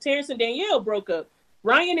Danielle broke up,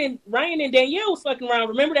 Ryan and Danielle was fucking around.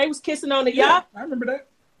 Remember they was kissing on the yacht? I remember that.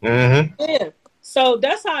 Mm-hmm. Yeah. So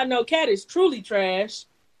that's how I know Cat is truly trash.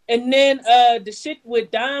 And then the shit with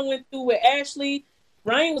Don went through with Ashley,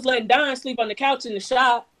 Ryan was letting Don sleep on the couch in the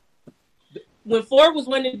shop. When Ford was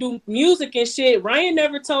wanting to do music and shit, Ryan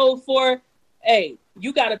never told Ford, hey,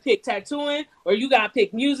 you got to pick tattooing or you got to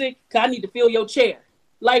pick music because I need to fill your chair.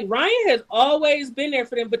 Like, Ryan has always been there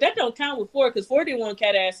for them, but that don't count with Ford because Ford didn't want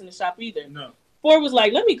Cat ass in the shop either. No. Ford was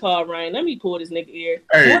like, let me call Ryan. Let me pull this nigga ear.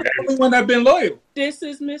 Hey, Ford's the only one that been loyal. This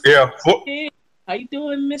is Mr. Yeah. Big. How you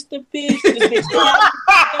doing, Mr. Big? This bitch-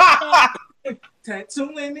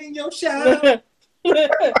 Tattooing in your shop.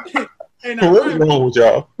 Hey, now, What's wrong with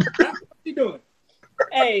y'all? what you doing?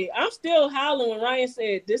 Hey, I'm still howling when Ryan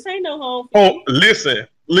said, this ain't no home. Oh, listen.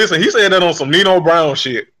 He said that on some Nino Brown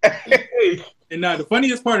shit. And now the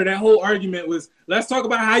funniest part of that whole argument was, let's talk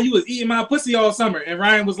about how you was eating my pussy all summer. And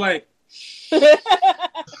Ryan was like, bitch,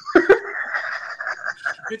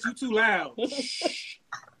 you too loud.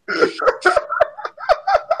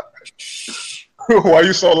 Why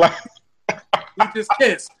you so loud? We just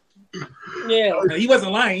kissed. Yeah. Now, he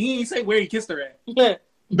wasn't lying. He didn't say where he kissed her at.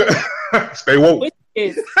 Stay woke. Pussy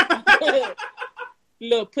kiss.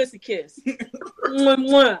 Little pussy kiss. Mwah,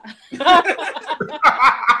 mwah.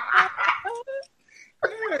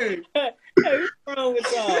 Hey. Hey, what's wrong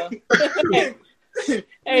with y'all? Hey,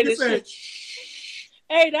 Nigga said,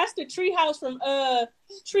 hey, that's the treehouse from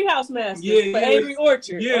Treehouse Masters Yeah, for yeah. Avery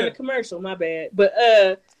Orchard Yeah. on the commercial. My bad, but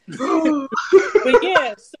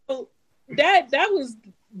yeah. So that was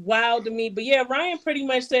wild to me. But yeah, Ryan pretty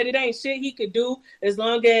much said it ain't shit he could do as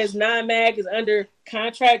long as Nine Mag is under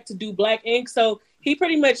contract to do Black Ink. So he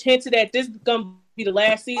pretty much hinted that this is gonna be the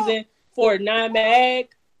last season for Nine Mag.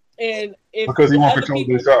 And if Because he won't other control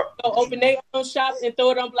people this shop. go open their own shop and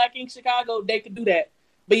throw it on Black Ink Chicago, they could do that.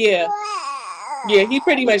 But yeah, he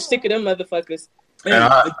pretty much sick of them motherfuckers. And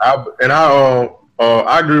I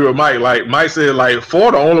agree with Mike. Like Mike said, like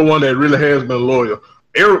Ford the only one that really has been loyal.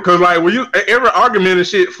 Because like when every argument and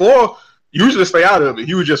shit, Ford usually stay out of it.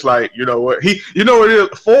 He was just like, you know what, it is.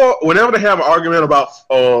 Ford, whenever they have an argument about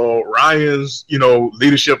Ryan's,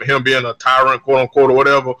 leadership and him being a tyrant, quote unquote, or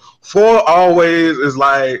whatever, Ford always is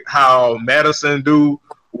like how Madison do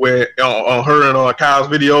with on her and Kyle's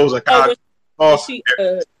videos and Kyle. She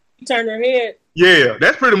turned her head. Yeah,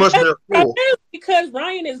 that's pretty much Ford. Because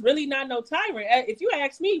Ryan is really not no tyrant. If you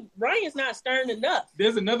ask me, Ryan's not stern enough.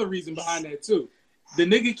 There's another reason behind that too. The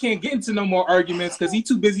nigga can't get into no more arguments because he's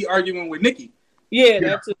too busy arguing with Nikki. Yeah,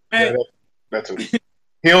 that's it. That's it.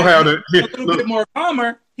 He don't have the A little bit more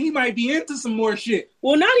calmer. He might be into some more shit.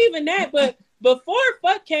 Well, not even that, but before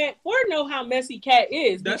fuck Cat, Ford know how messy Cat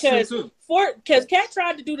is. That's because true too. Because Cat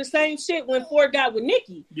tried to do the same shit when Ford got with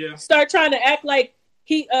Nikki. Yeah. Start trying to act like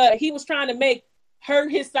he was trying to make her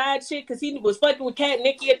his side chick because he was fucking with Cat and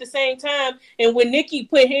Nikki at the same time. And when Nikki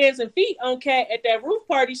put hands and feet on Cat at that roof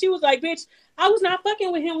party, she was like, bitch, I was not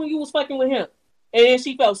fucking with him when you was fucking with him. And then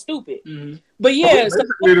she felt stupid. Mm-hmm. But yeah, it's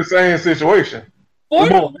basically the same situation. Ford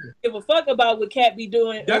don't give a fuck about what Cat be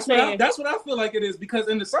doing. That's what I feel like it is, because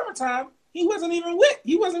in the summertime he wasn't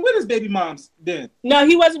with his baby moms then. No,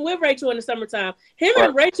 he wasn't with Rachel in the summertime. Him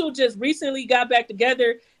and Rachel just recently got back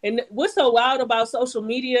together. And what's so wild about social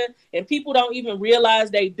media, and people don't even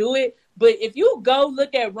realize they do it, but if you go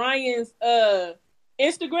look at Ryan's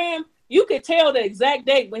Instagram, you could tell the exact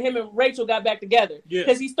date when him and Rachel got back together. Yeah.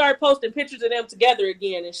 Because he started posting pictures of them together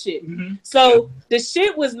again and shit. Mm-hmm. So the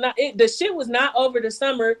shit was not over the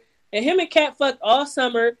summer, and him and Kat fucked all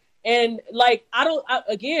summer. And like, I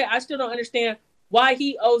still don't understand why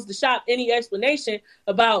he owes the shop any explanation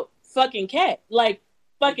about fucking Kat. Like,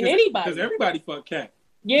 fucking anybody. Because everybody fucked Kat.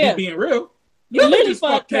 Yeah. He's being real. You literally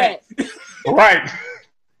fucked Kat. Right.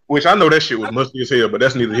 Which I know that shit was musty as hell, but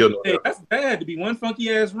that's neither here nor Hey, there. that's bad to be one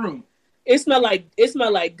funky ass room. It smelled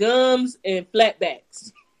like gums and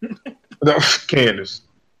flatbacks. Candace.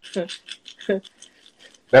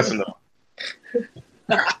 That's enough.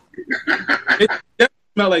 It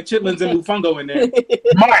smelled like chitlins and Mufungo in there.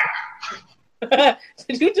 Mike,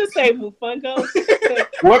 Did you just say Mufungo?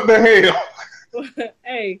 what the hell?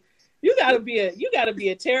 Hey, you gotta be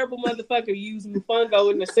a terrible motherfucker to use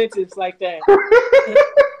Mufungo in a sentence like that.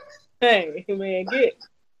 Hey man,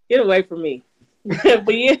 get away from me. But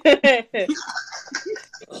yeah.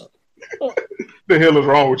 The hell is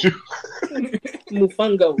wrong with you?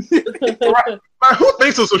 Mufungo. Right. Like, who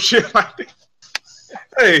thinks of some shit like that?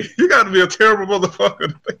 Hey, you got to be a terrible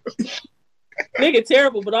motherfucker. Nigga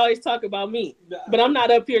terrible, but always talk about me. But I'm not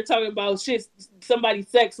up here talking about shit. Somebody's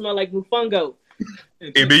sex smell like Mufungo.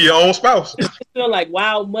 It be your own spouse. It smell like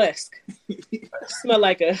wild musk. Smell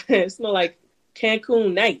like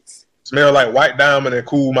Cancun nights. Smell like White Diamond and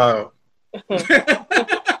Cool Mile.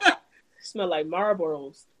 Smell like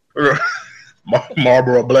Marlboros.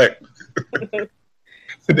 Marlboro Black.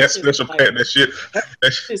 That special pet, that shit.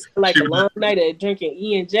 It's like a long night of drinking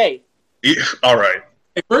E&J. All right.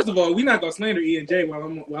 Hey, first of all, we're not gonna slander E&J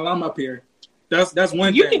while I'm up here. That's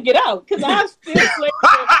one You thing. can get out because I'm still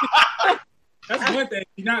slandering. That's one thing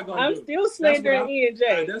you're not gonna I'm do. still slandering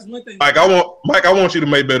E&J. That's one thing. Mike, I want you to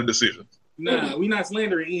make better decisions. Nah, we're not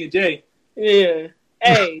slandering E&J. Yeah.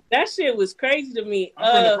 Hey, that shit was crazy to me.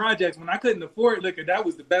 I'm from the projects. When I couldn't afford liquor, that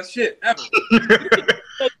was the best shit ever.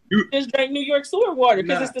 Just drank New York sewer water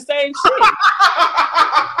because Nah. it's the same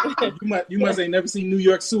shit. You must ain't never seen New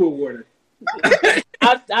York sewer water.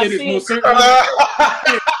 I've It is seen most certainly.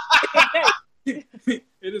 It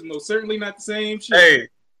is most certainly not the same shit.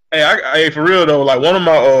 Hey, for real though, like one of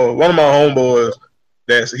my homeboys,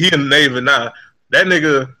 he in the Navy now. That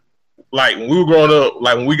nigga, like when we were growing up,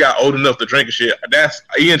 like when we got old enough to drink and shit, that's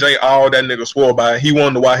E&J. All that nigga swore by. He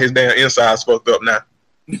wondered why his damn insides fucked up now.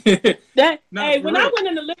 When I went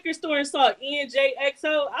in the liquor store and saw E&J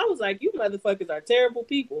XO, I was like, "You motherfuckers are terrible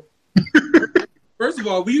people." First of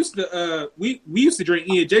all, we used to drink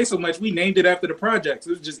E&J so much we named it after the projects. It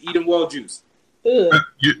was just Edenwald juice. Ugh.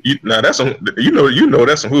 Now that's some you know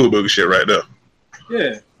that's some hood booger shit right there.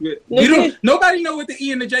 Yeah. Nobody know what the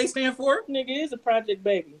E and the J stand for. Nigga is a project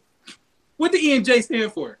baby. What the E and J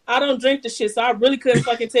stand for? I don't drink the shit, so I really couldn't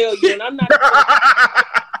fucking tell you. And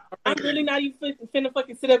I'm really not even finna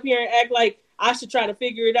fucking sit up here and act like I should try to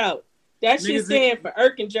figure it out. That shit stand for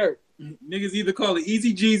Irk and Jerk. Niggas either call it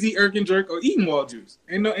Easy Jeezy, Irk and Jerk, or Edenwald juice.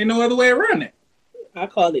 Ain't no other way around that. I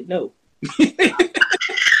call it no.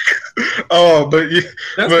 Oh, but yeah,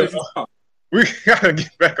 That's what you call. We gotta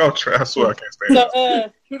get back on track. I swear I can't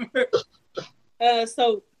stand it.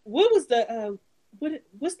 So what was the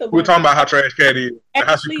what's the We're talking about how trash Cat is and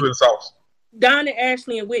how she put in sauce. Don and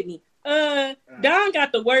Ashley and Whitney. Don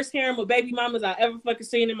got the worst harem of baby mamas I ever fucking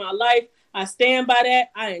seen in my life. I stand by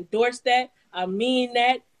that. I endorse that. I mean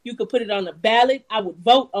that. You could put it on the ballot. I would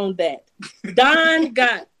vote on that. Don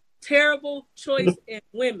got terrible choice in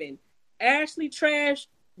women. Ashley trash.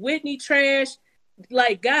 Whitney trash.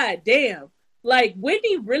 Like, goddamn. Like,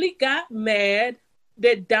 Whitney really got mad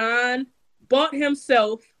that Don bought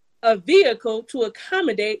himself a vehicle to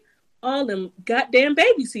accommodate all them goddamn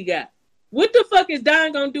babies he got. What the fuck is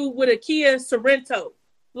Don gonna do with a Kia Sorento?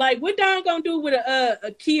 Like, what Don gonna do with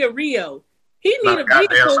a Kia Rio? He need a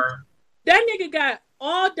vehicle. That nigga got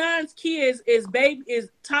all Don's kids is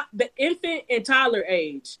infant and toddler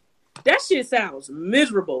age. That shit sounds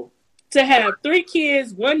miserable. To have 3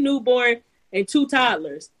 kids, 1 newborn, and 2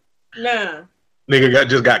 toddlers. Nah. Nigga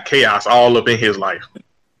just got chaos all up in his life.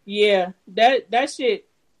 Yeah, that shit.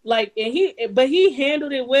 Like, and he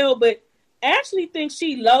handled it well. But Ashley thinks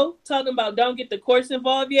she low, talking about don't get the courts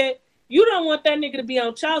involved yet. You don't want that nigga to be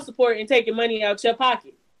on child support and taking money out your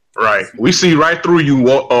pocket. Right. We see right through you,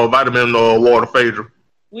 vitamin water Phaedra.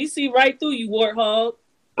 We see right through you, warthog.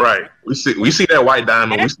 Right. We see that white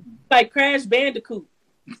diamond. Like Crash Bandicoot.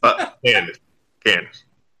 Candace.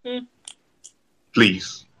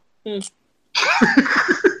 Please.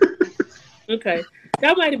 Okay.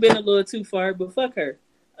 That might have been a little too far, but fuck her.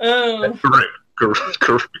 Correct.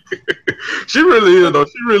 She really is though.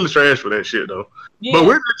 She really trash for that shit though. Yeah. But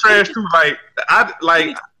Whitney trash too.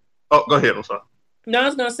 Oh, go ahead. I'm sorry. No, I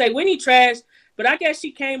was gonna say Whitney trash, but I guess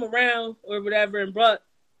she came around or whatever and brought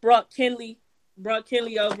Kenley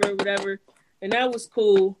over or whatever, and that was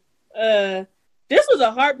cool. This was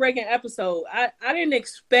a heartbreaking episode. I didn't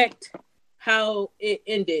expect how it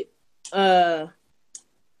ended.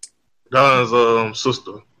 Don's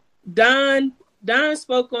sister. Don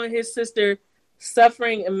spoke on his sister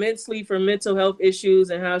suffering immensely from mental health issues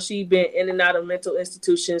and how she'd been in and out of mental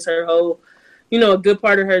institutions her whole, a good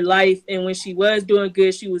part of her life. And when she was doing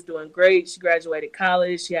good, she was doing great. She graduated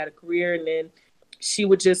college, she had a career, and then she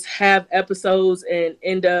would just have episodes and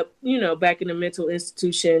end up, back in the mental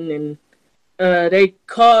institution. And they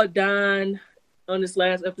called Don on this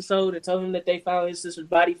last episode and told him that they found his sister's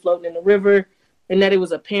body floating in the river and that it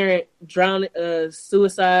was apparent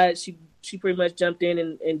suicide. She pretty much jumped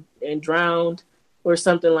in and drowned or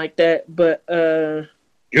something like that. But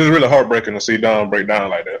it was really heartbreaking to see Don break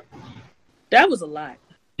down like that. That was a lot.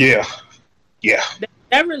 Yeah.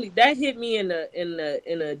 That hit me in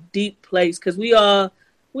a deep place, because we all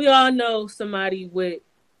know somebody with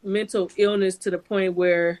mental illness to the point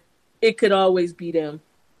where it could always be them.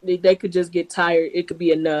 They could just get tired. It could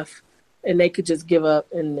be enough, and they could just give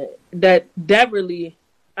up. And that really,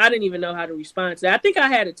 I didn't even know how to respond to that. I think I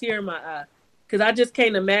had a tear in my eye, because I just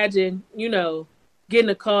can't imagine, getting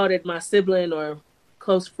a call that my sibling or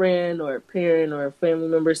close friend or parent or family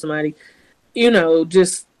member, somebody,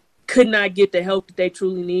 just could not get the help that they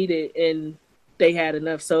truly needed, and they had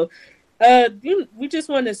enough. So we just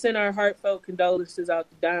want to send our heartfelt condolences out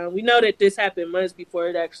to Don. We know that this happened months before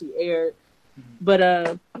it actually aired,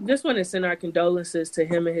 but just want to send our condolences to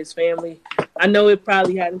him and his family. I know it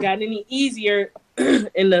probably hasn't gotten any easier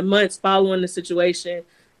in the months following the situation,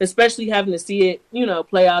 especially having to see it,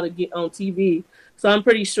 play out again on TV. So I'm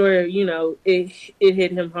pretty sure, it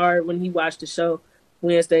hit him hard when he watched the show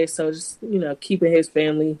Wednesday. So just, keeping his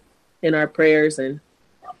family in our prayers and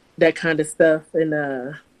that kind of stuff.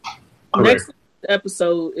 And next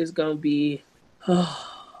episode is going to be...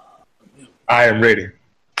 I am ready.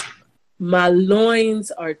 My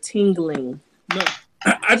loins are tingling. No,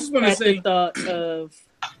 I just want to say... the thought of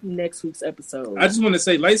next week's episode. I just want to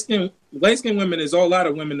say light-skinned women is all out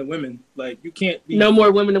of women to women. Like, you can't be... No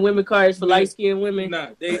more women to women cards for light-skinned women? Nah,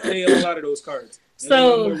 they have a lot of those cards.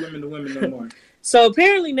 So... No more women to women no more. So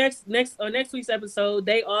apparently next week's episode,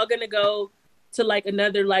 they all gonna go to like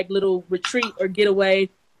another like little retreat or getaway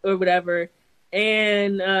or whatever,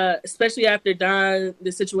 and especially after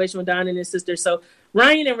the situation with Don and his sister. So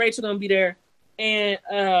Ryan and Rachel gonna be there, and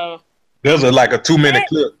there's a 2-minute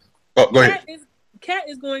clip. Oh, go ahead. Kat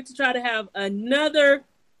is going to try to have another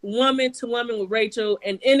woman to woman with Rachel,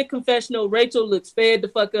 and in the confessional, Rachel looks fed the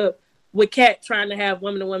fuck up with Kat trying to have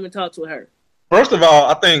woman to woman talk to her. First of all,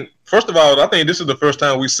 I think this is the first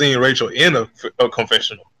time we've seen Rachel in a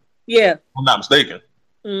confessional. Yeah. If I'm not mistaken.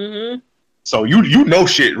 Mm-hmm. So you know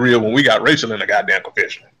shit real when we got Rachel in the goddamn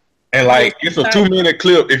confessional. And it's a 2-minute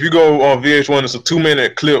clip. If you go on VH1, it's a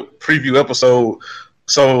 2-minute clip preview episode.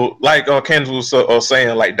 So Candace was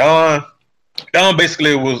saying, Don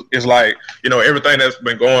basically is everything that's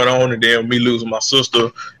been going on, and then me losing my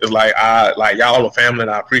sister is y'all are family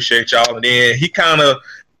and I appreciate y'all. And then he kind of,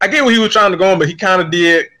 I get where he was trying to go on, but he kind of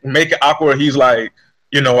did make it awkward. He's like,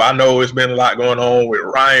 I know it's been a lot going on with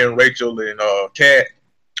Ryan, Rachel, and Kat,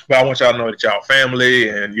 but I want y'all to know that y'all family,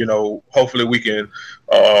 and hopefully we can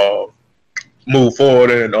move forward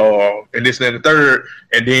and this and the third.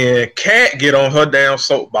 And then Kat get on her damn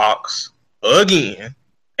soapbox again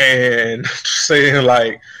and saying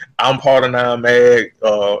I'm part of Nine Mag.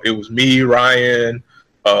 It was me, Ryan,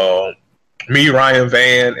 Van,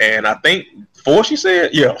 and I think 4, she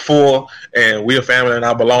said? Yeah, 4, and we're a family and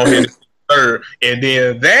I belong here third. And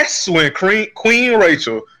then that's when Queen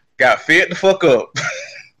Rachel got fed the fuck up.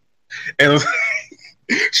 And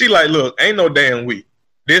she look, ain't no damn we.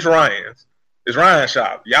 This Ryan's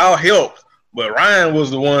shop. Y'all helped, but Ryan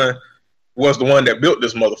was the one that built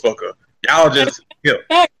this motherfucker. Y'all just helped.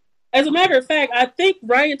 As a matter of fact, I think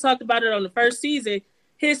Ryan talked about it on the first season.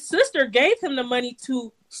 His sister gave him the money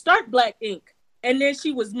to start Black Ink, and then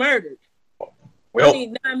she was murdered. Well,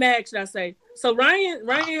 Nine Mag, should I say? So Ryan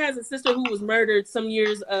has a sister who was murdered some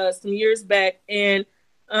years back, and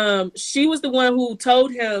she was the one who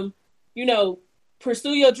told him,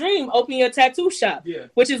 pursue your dream, open your tattoo shop. Yeah.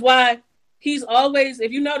 Which is why he's always,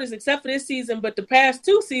 if you notice, except for this season, but the past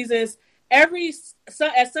 2 seasons,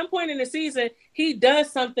 at some point in the season, he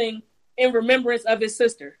does something in remembrance of his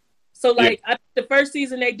sister. So I think the first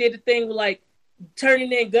season they did the thing with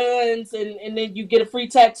turning in guns, and then you get a free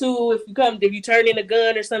tattoo if you turn in a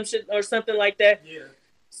gun or some shit or something like that. Yeah.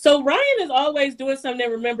 So Ryan is always doing something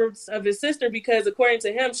in remembrance of his sister, because according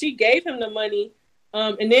to him, she gave him the money,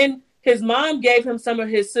 and then his mom gave him some of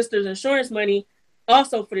his sister's insurance money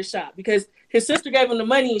also for the shop, because his sister gave him the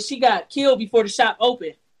money and she got killed before the shop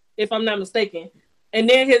opened, if I'm not mistaken. And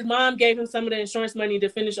then his mom gave him some of the insurance money to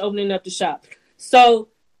finish opening up the shop. So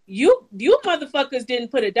you motherfuckers didn't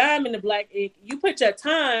put a dime in the Black Ink. You put your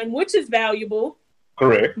time, which is valuable.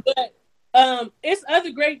 Correct. But It's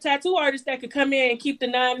other great tattoo artists that could come in and keep the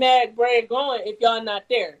 9mag brand going if y'all not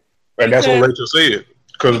there. And that's what Rachel said.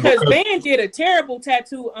 Because Van did a terrible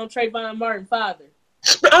tattoo on Trayvon Martin's father.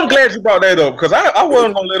 I'm glad you brought that up because I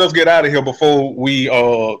wasn't gonna let us get out of here before we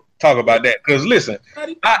talk about that. Because listen,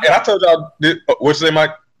 I told y'all what's your name,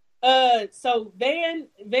 Mike? So Trayvon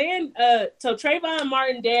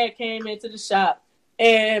Martin dad came into the shop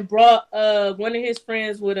and brought one of his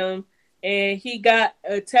friends with him, and he got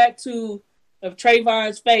a tattoo of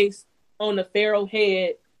Trayvon's face on the pharaoh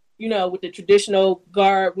head, you know, with the traditional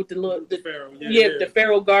garb with the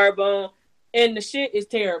pharaoh garb on, and the shit is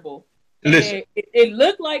terrible. Listen, it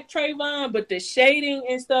looked like Trayvon, but the shading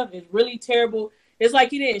and stuff is really terrible. It's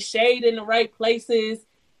like he didn't shade in the right places,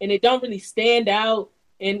 and it don't really stand out.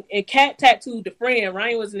 And Cat tattooed the friend.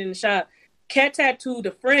 Ryan wasn't in the shop. Cat tattooed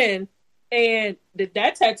the friend, and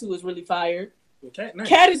that tattoo is really fire.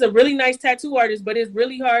 Cat is a really nice tattoo artist, but it's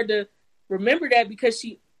really hard to remember that because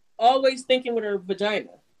she always thinking with her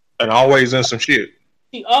vagina. And always in some shit.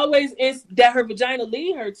 She always is that her vagina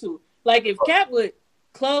lead her to. Like if Cat would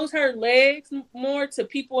close her legs more to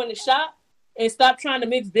people in the shop and stop trying to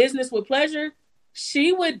mix business with pleasure,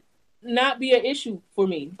 she would not be an issue for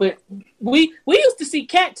me. But we used to see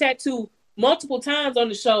Cat tattoo multiple times on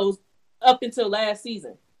the shows up until last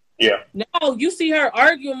season. Yeah. Now you see her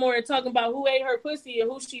arguing more and talking about who ate her pussy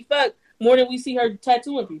and who she fucked more than we see her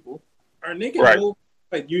tattooing people. Are niggas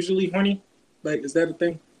like usually horny? Like, is that a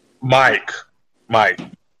thing? Mike.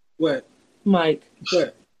 What? Mike.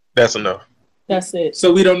 What? That's enough. That's it.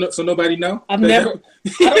 So we don't know. So nobody know. I don't know.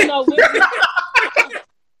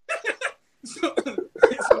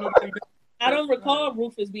 I don't recall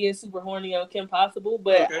Rufus being super horny on Kim Possible,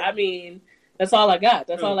 but okay. I mean, that's all I got.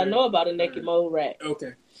 That's all I know about a naked mole rat.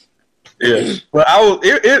 Okay. Yeah, but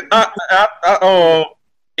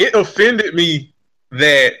it offended me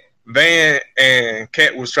that Van and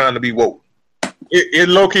Cat was trying to be woke. It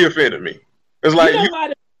low key offended me. It's like you know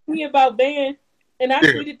why me about Van, and I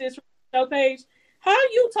tweeted this from the show page. How are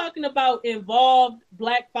you talking about involved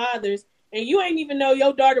black fathers and you ain't even know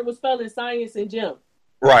your daughter was failing science and gym?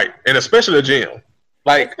 Right, and especially the gym.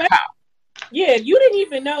 Like, how? Yeah, you didn't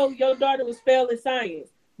even know your daughter was failing science,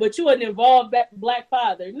 but you an involved black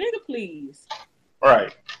father. Nigga, please.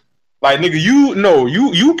 Right. Like, nigga,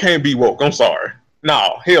 you can't be woke. I'm sorry.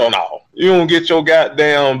 No, hell no. You don't get your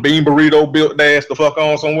goddamn bean burrito built ass the fuck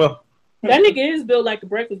on somewhere. That nigga is built like a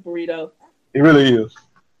breakfast burrito. He really is.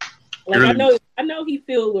 Like, really I know he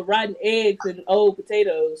filled with rotten eggs and old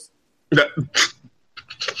potatoes. He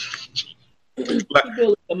built like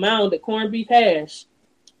a mound of corned beef hash.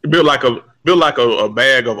 He built like a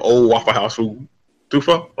bag of old Waffle House food. Too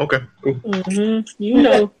far? Okay, cool. Mm-hmm. You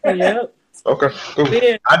know, yep. Okay, cool.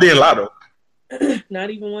 Yeah. I didn't lie though.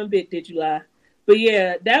 Not even one bit did you lie. But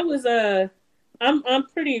yeah, that was I'm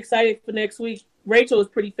pretty excited for next week. Rachel is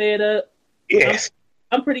pretty fed up. Yes.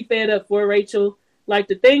 I'm pretty fed up for Rachel. Like,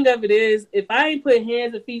 the thing of it is, if I ain't put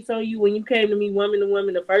hands and feet on you when you came to me woman to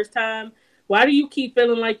woman the first time, why do you keep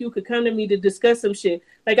feeling like you could come to me to discuss some shit?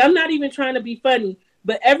 Like, I'm not even trying to be funny,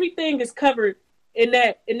 but everything is covered in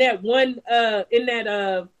that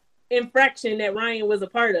infraction that Ryan was a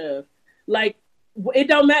part of. Like, it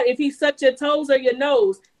don't matter if he sucked your toes or your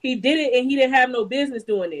nose. He did it and he didn't have no business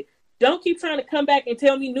doing it. Don't keep trying to come back and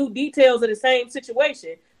tell me new details of the same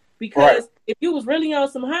situation. Because if you was really on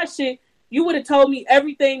some hot shit, you would have told me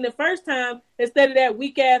everything the first time instead of that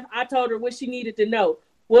weak ass, I told her what she needed to know.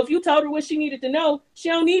 Well, if you told her what she needed to know, she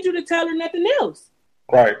don't need you to tell her nothing else.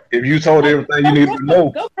 Right. If you told her everything you needed to know.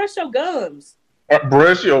 Go brush your gums.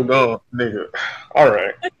 Brush your gum, nigga. All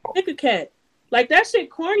right. Nigga cat. Like, that shit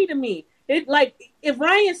corny to me. It, like, if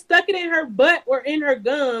Ryan stuck it in her butt or in her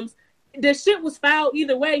gums, the shit was foul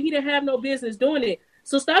either way. He didn't have no business doing it.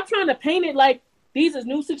 So stop trying to paint it like these is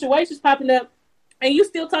new situations popping up and you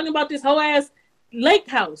still talking about this whole ass lake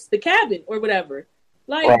house, the cabin or whatever.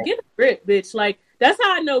 Like, get a grip, bitch. Like, that's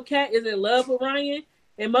how I know Kat is in love with Ryan.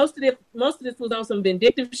 And most of this was on some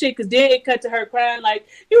vindictive shit, because then it cut to her crying like,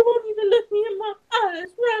 you won't even look me in my eyes,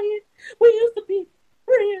 Ryan. We used to be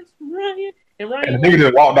friends, Ryan. And Ryan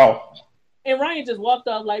just walked off. And Ryan just walked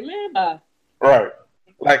off like, man, bye. Right.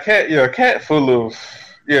 Like, Kat full of,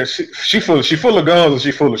 she full of guns and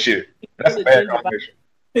she full of shit. That's a bad combination.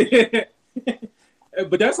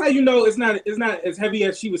 But that's how you know it's not as heavy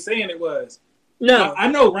as she was saying it was. No. I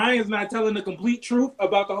know Ryan's not telling the complete truth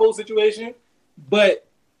about the whole situation, but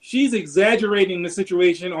she's exaggerating the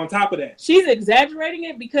situation on top of that. She's exaggerating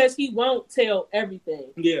it because he won't tell everything.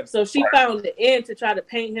 Yeah. So she found the end to try to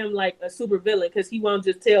paint him like a super villain, because he won't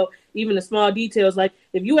just tell even the small details. Like,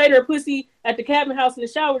 if you ate her pussy at the cabin house in the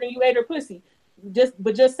shower, then you ate her pussy.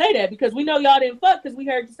 just say that, because we know y'all didn't fuck, because we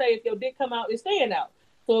heard you say if your dick come out, it's staying out.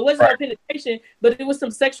 So it wasn't no penetration, but it was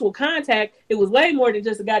some sexual contact. It was way more than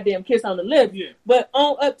just a goddamn kiss on the lips. Yeah. But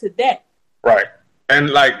on up to that. Right.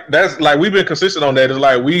 And like that's like we've been consistent on that. It's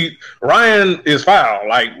like Ryan is foul.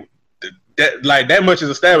 Like that much is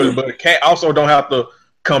established, but Cat also don't have to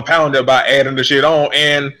compound it by adding the shit on.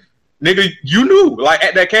 And nigga, you knew, like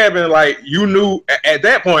at that cabin, like you knew at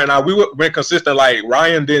that point. Now we been consistent. Like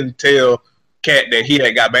Ryan didn't tell Cat that he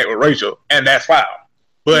had got back with Rachel, and that's foul.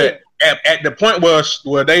 But at the point where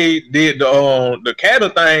they did the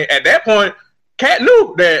cabin thing, at that point, Cat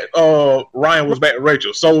knew that Ryan was back with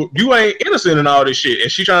Rachel. So you ain't innocent in all this shit,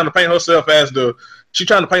 and she trying to paint herself as a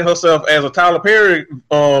Tyler Perry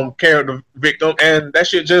character victim, and that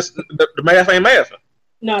shit just the math ain't mathing.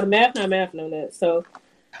 No, the math not mathing on that. So,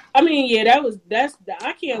 I mean, yeah,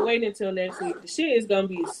 I can't wait until next week. The shit is gonna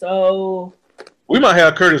be so. We might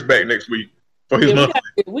have Curtis back next week for his month.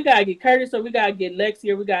 We gotta get Curtis, or we gotta get Lexi,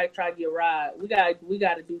 or we gotta try to get Rod. We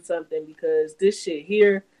gotta do something, because this shit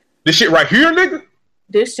here. This shit right here, nigga.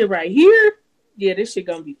 This shit right here, yeah, this shit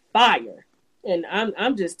gonna be fire, and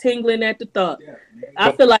I'm just tingling at the thought. Yeah,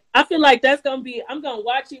 I feel like that's gonna be. I'm gonna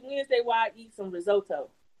watch it Wednesday while I eat some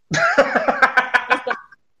risotto.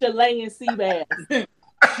 Chilean sea bass.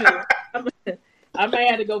 I might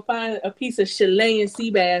have to go find a piece of Chilean sea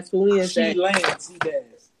bass for Wednesday. Chilean sea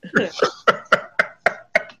bass.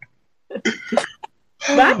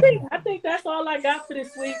 But I think that's all I got for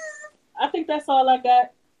this week. I think that's all I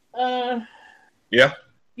got. Yeah.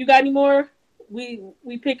 You got any more? We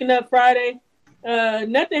picking up Friday.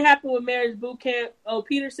 Nothing happened with marriage boot camp. Oh,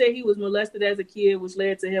 Peter said he was molested as a kid, which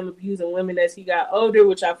led to him abusing women as he got older,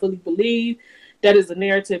 which I fully believe. That is a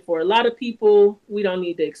narrative for a lot of people. We don't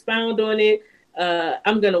need to expound on it.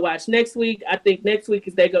 I'm gonna watch next week. I think next week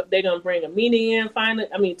is they're gonna bring Amina in finally.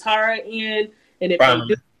 I mean Tara in, and if they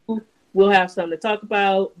do, we'll have something to talk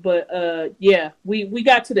about. But yeah, we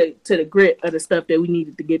got to the grit of the stuff that we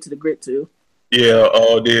needed to get to the grit to. Yeah,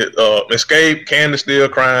 Escape, Candace still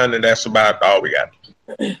crying, and that's about all we got.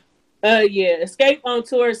 Yeah, Escape on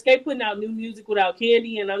tour. Escape putting out new music without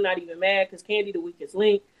Candy, and I'm not even mad because Candy the weakest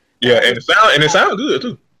link. Yeah, and it sounded good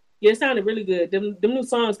too. Yeah, it sounded really good. Them new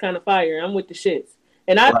songs kind of fire. I'm with the shits.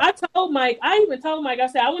 And I told Mike, I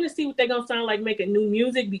said, I want to see what they're going to sound like making new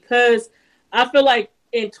music, because I feel like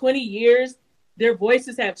in 20 years, their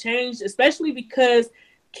voices have changed, especially because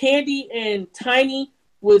Candy and Tiny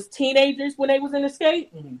was teenagers when they was in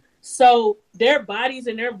Escape. Mm-hmm. So their bodies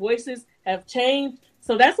and their voices have changed.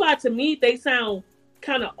 So that's why, to me, they sound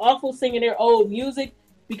kind of awful singing their old music,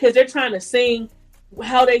 because they're trying to sing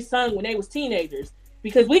how they sung when they was teenagers.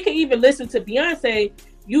 Because we could even listen to Beyonce.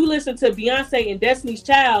 You listen to Beyonce and Destiny's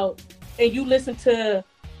Child, and you listen to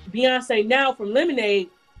Beyonce now from Lemonade,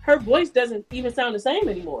 her voice doesn't even sound the same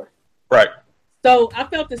anymore. Right. So I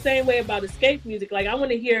felt the same way about Escape music. Like, I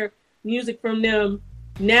want to hear music from them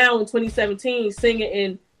now in 2017, singing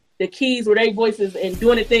in the keys where they voices and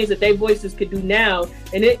doing the things that they voices could do now.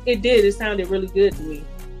 And it did. It sounded really good to me.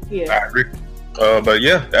 Yeah. I agree. But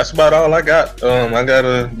yeah, that's about all I got. I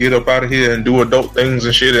gotta get up out of here and do adult things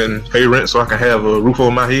and shit and pay rent so I can have a roof over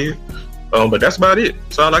my head. But that's about it.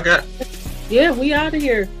 That's all I got. Yeah, we out of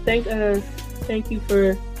here. Thank you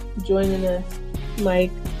for joining us,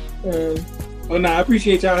 Mike. I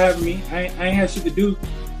appreciate y'all having me. I ain't had shit to do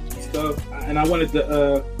stuff, and I wanted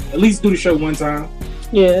to at least do the show one time.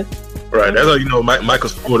 Yeah. Right. That's how you know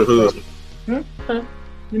Michael's for the husband. Huh?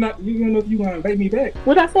 You don't know if you want to invite me back.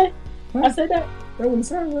 What'd I say? Huh? I said that. That wouldn't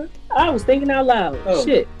sound right. I was thinking out loud. Oh.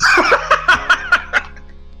 Shit.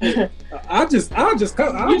 I'll just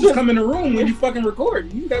come in the room when you fucking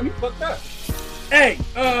record. You got me fucked up. Hey,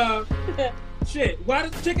 shit. Why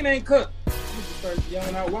the chicken ain't cooked? You just start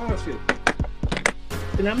yelling out wild shit.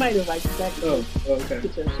 Then I might invite you back. Oh, okay.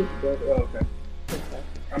 Get your shit together. Oh, okay.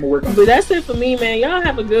 I'm gonna work on it. But that's it for me, man. Y'all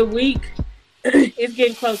have a good week. It's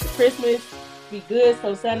getting close to Christmas. Be good,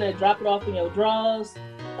 so Santa drop it off in your drawers.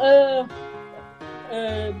 But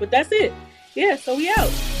that's it. Yeah, so we out.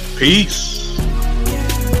 Peace.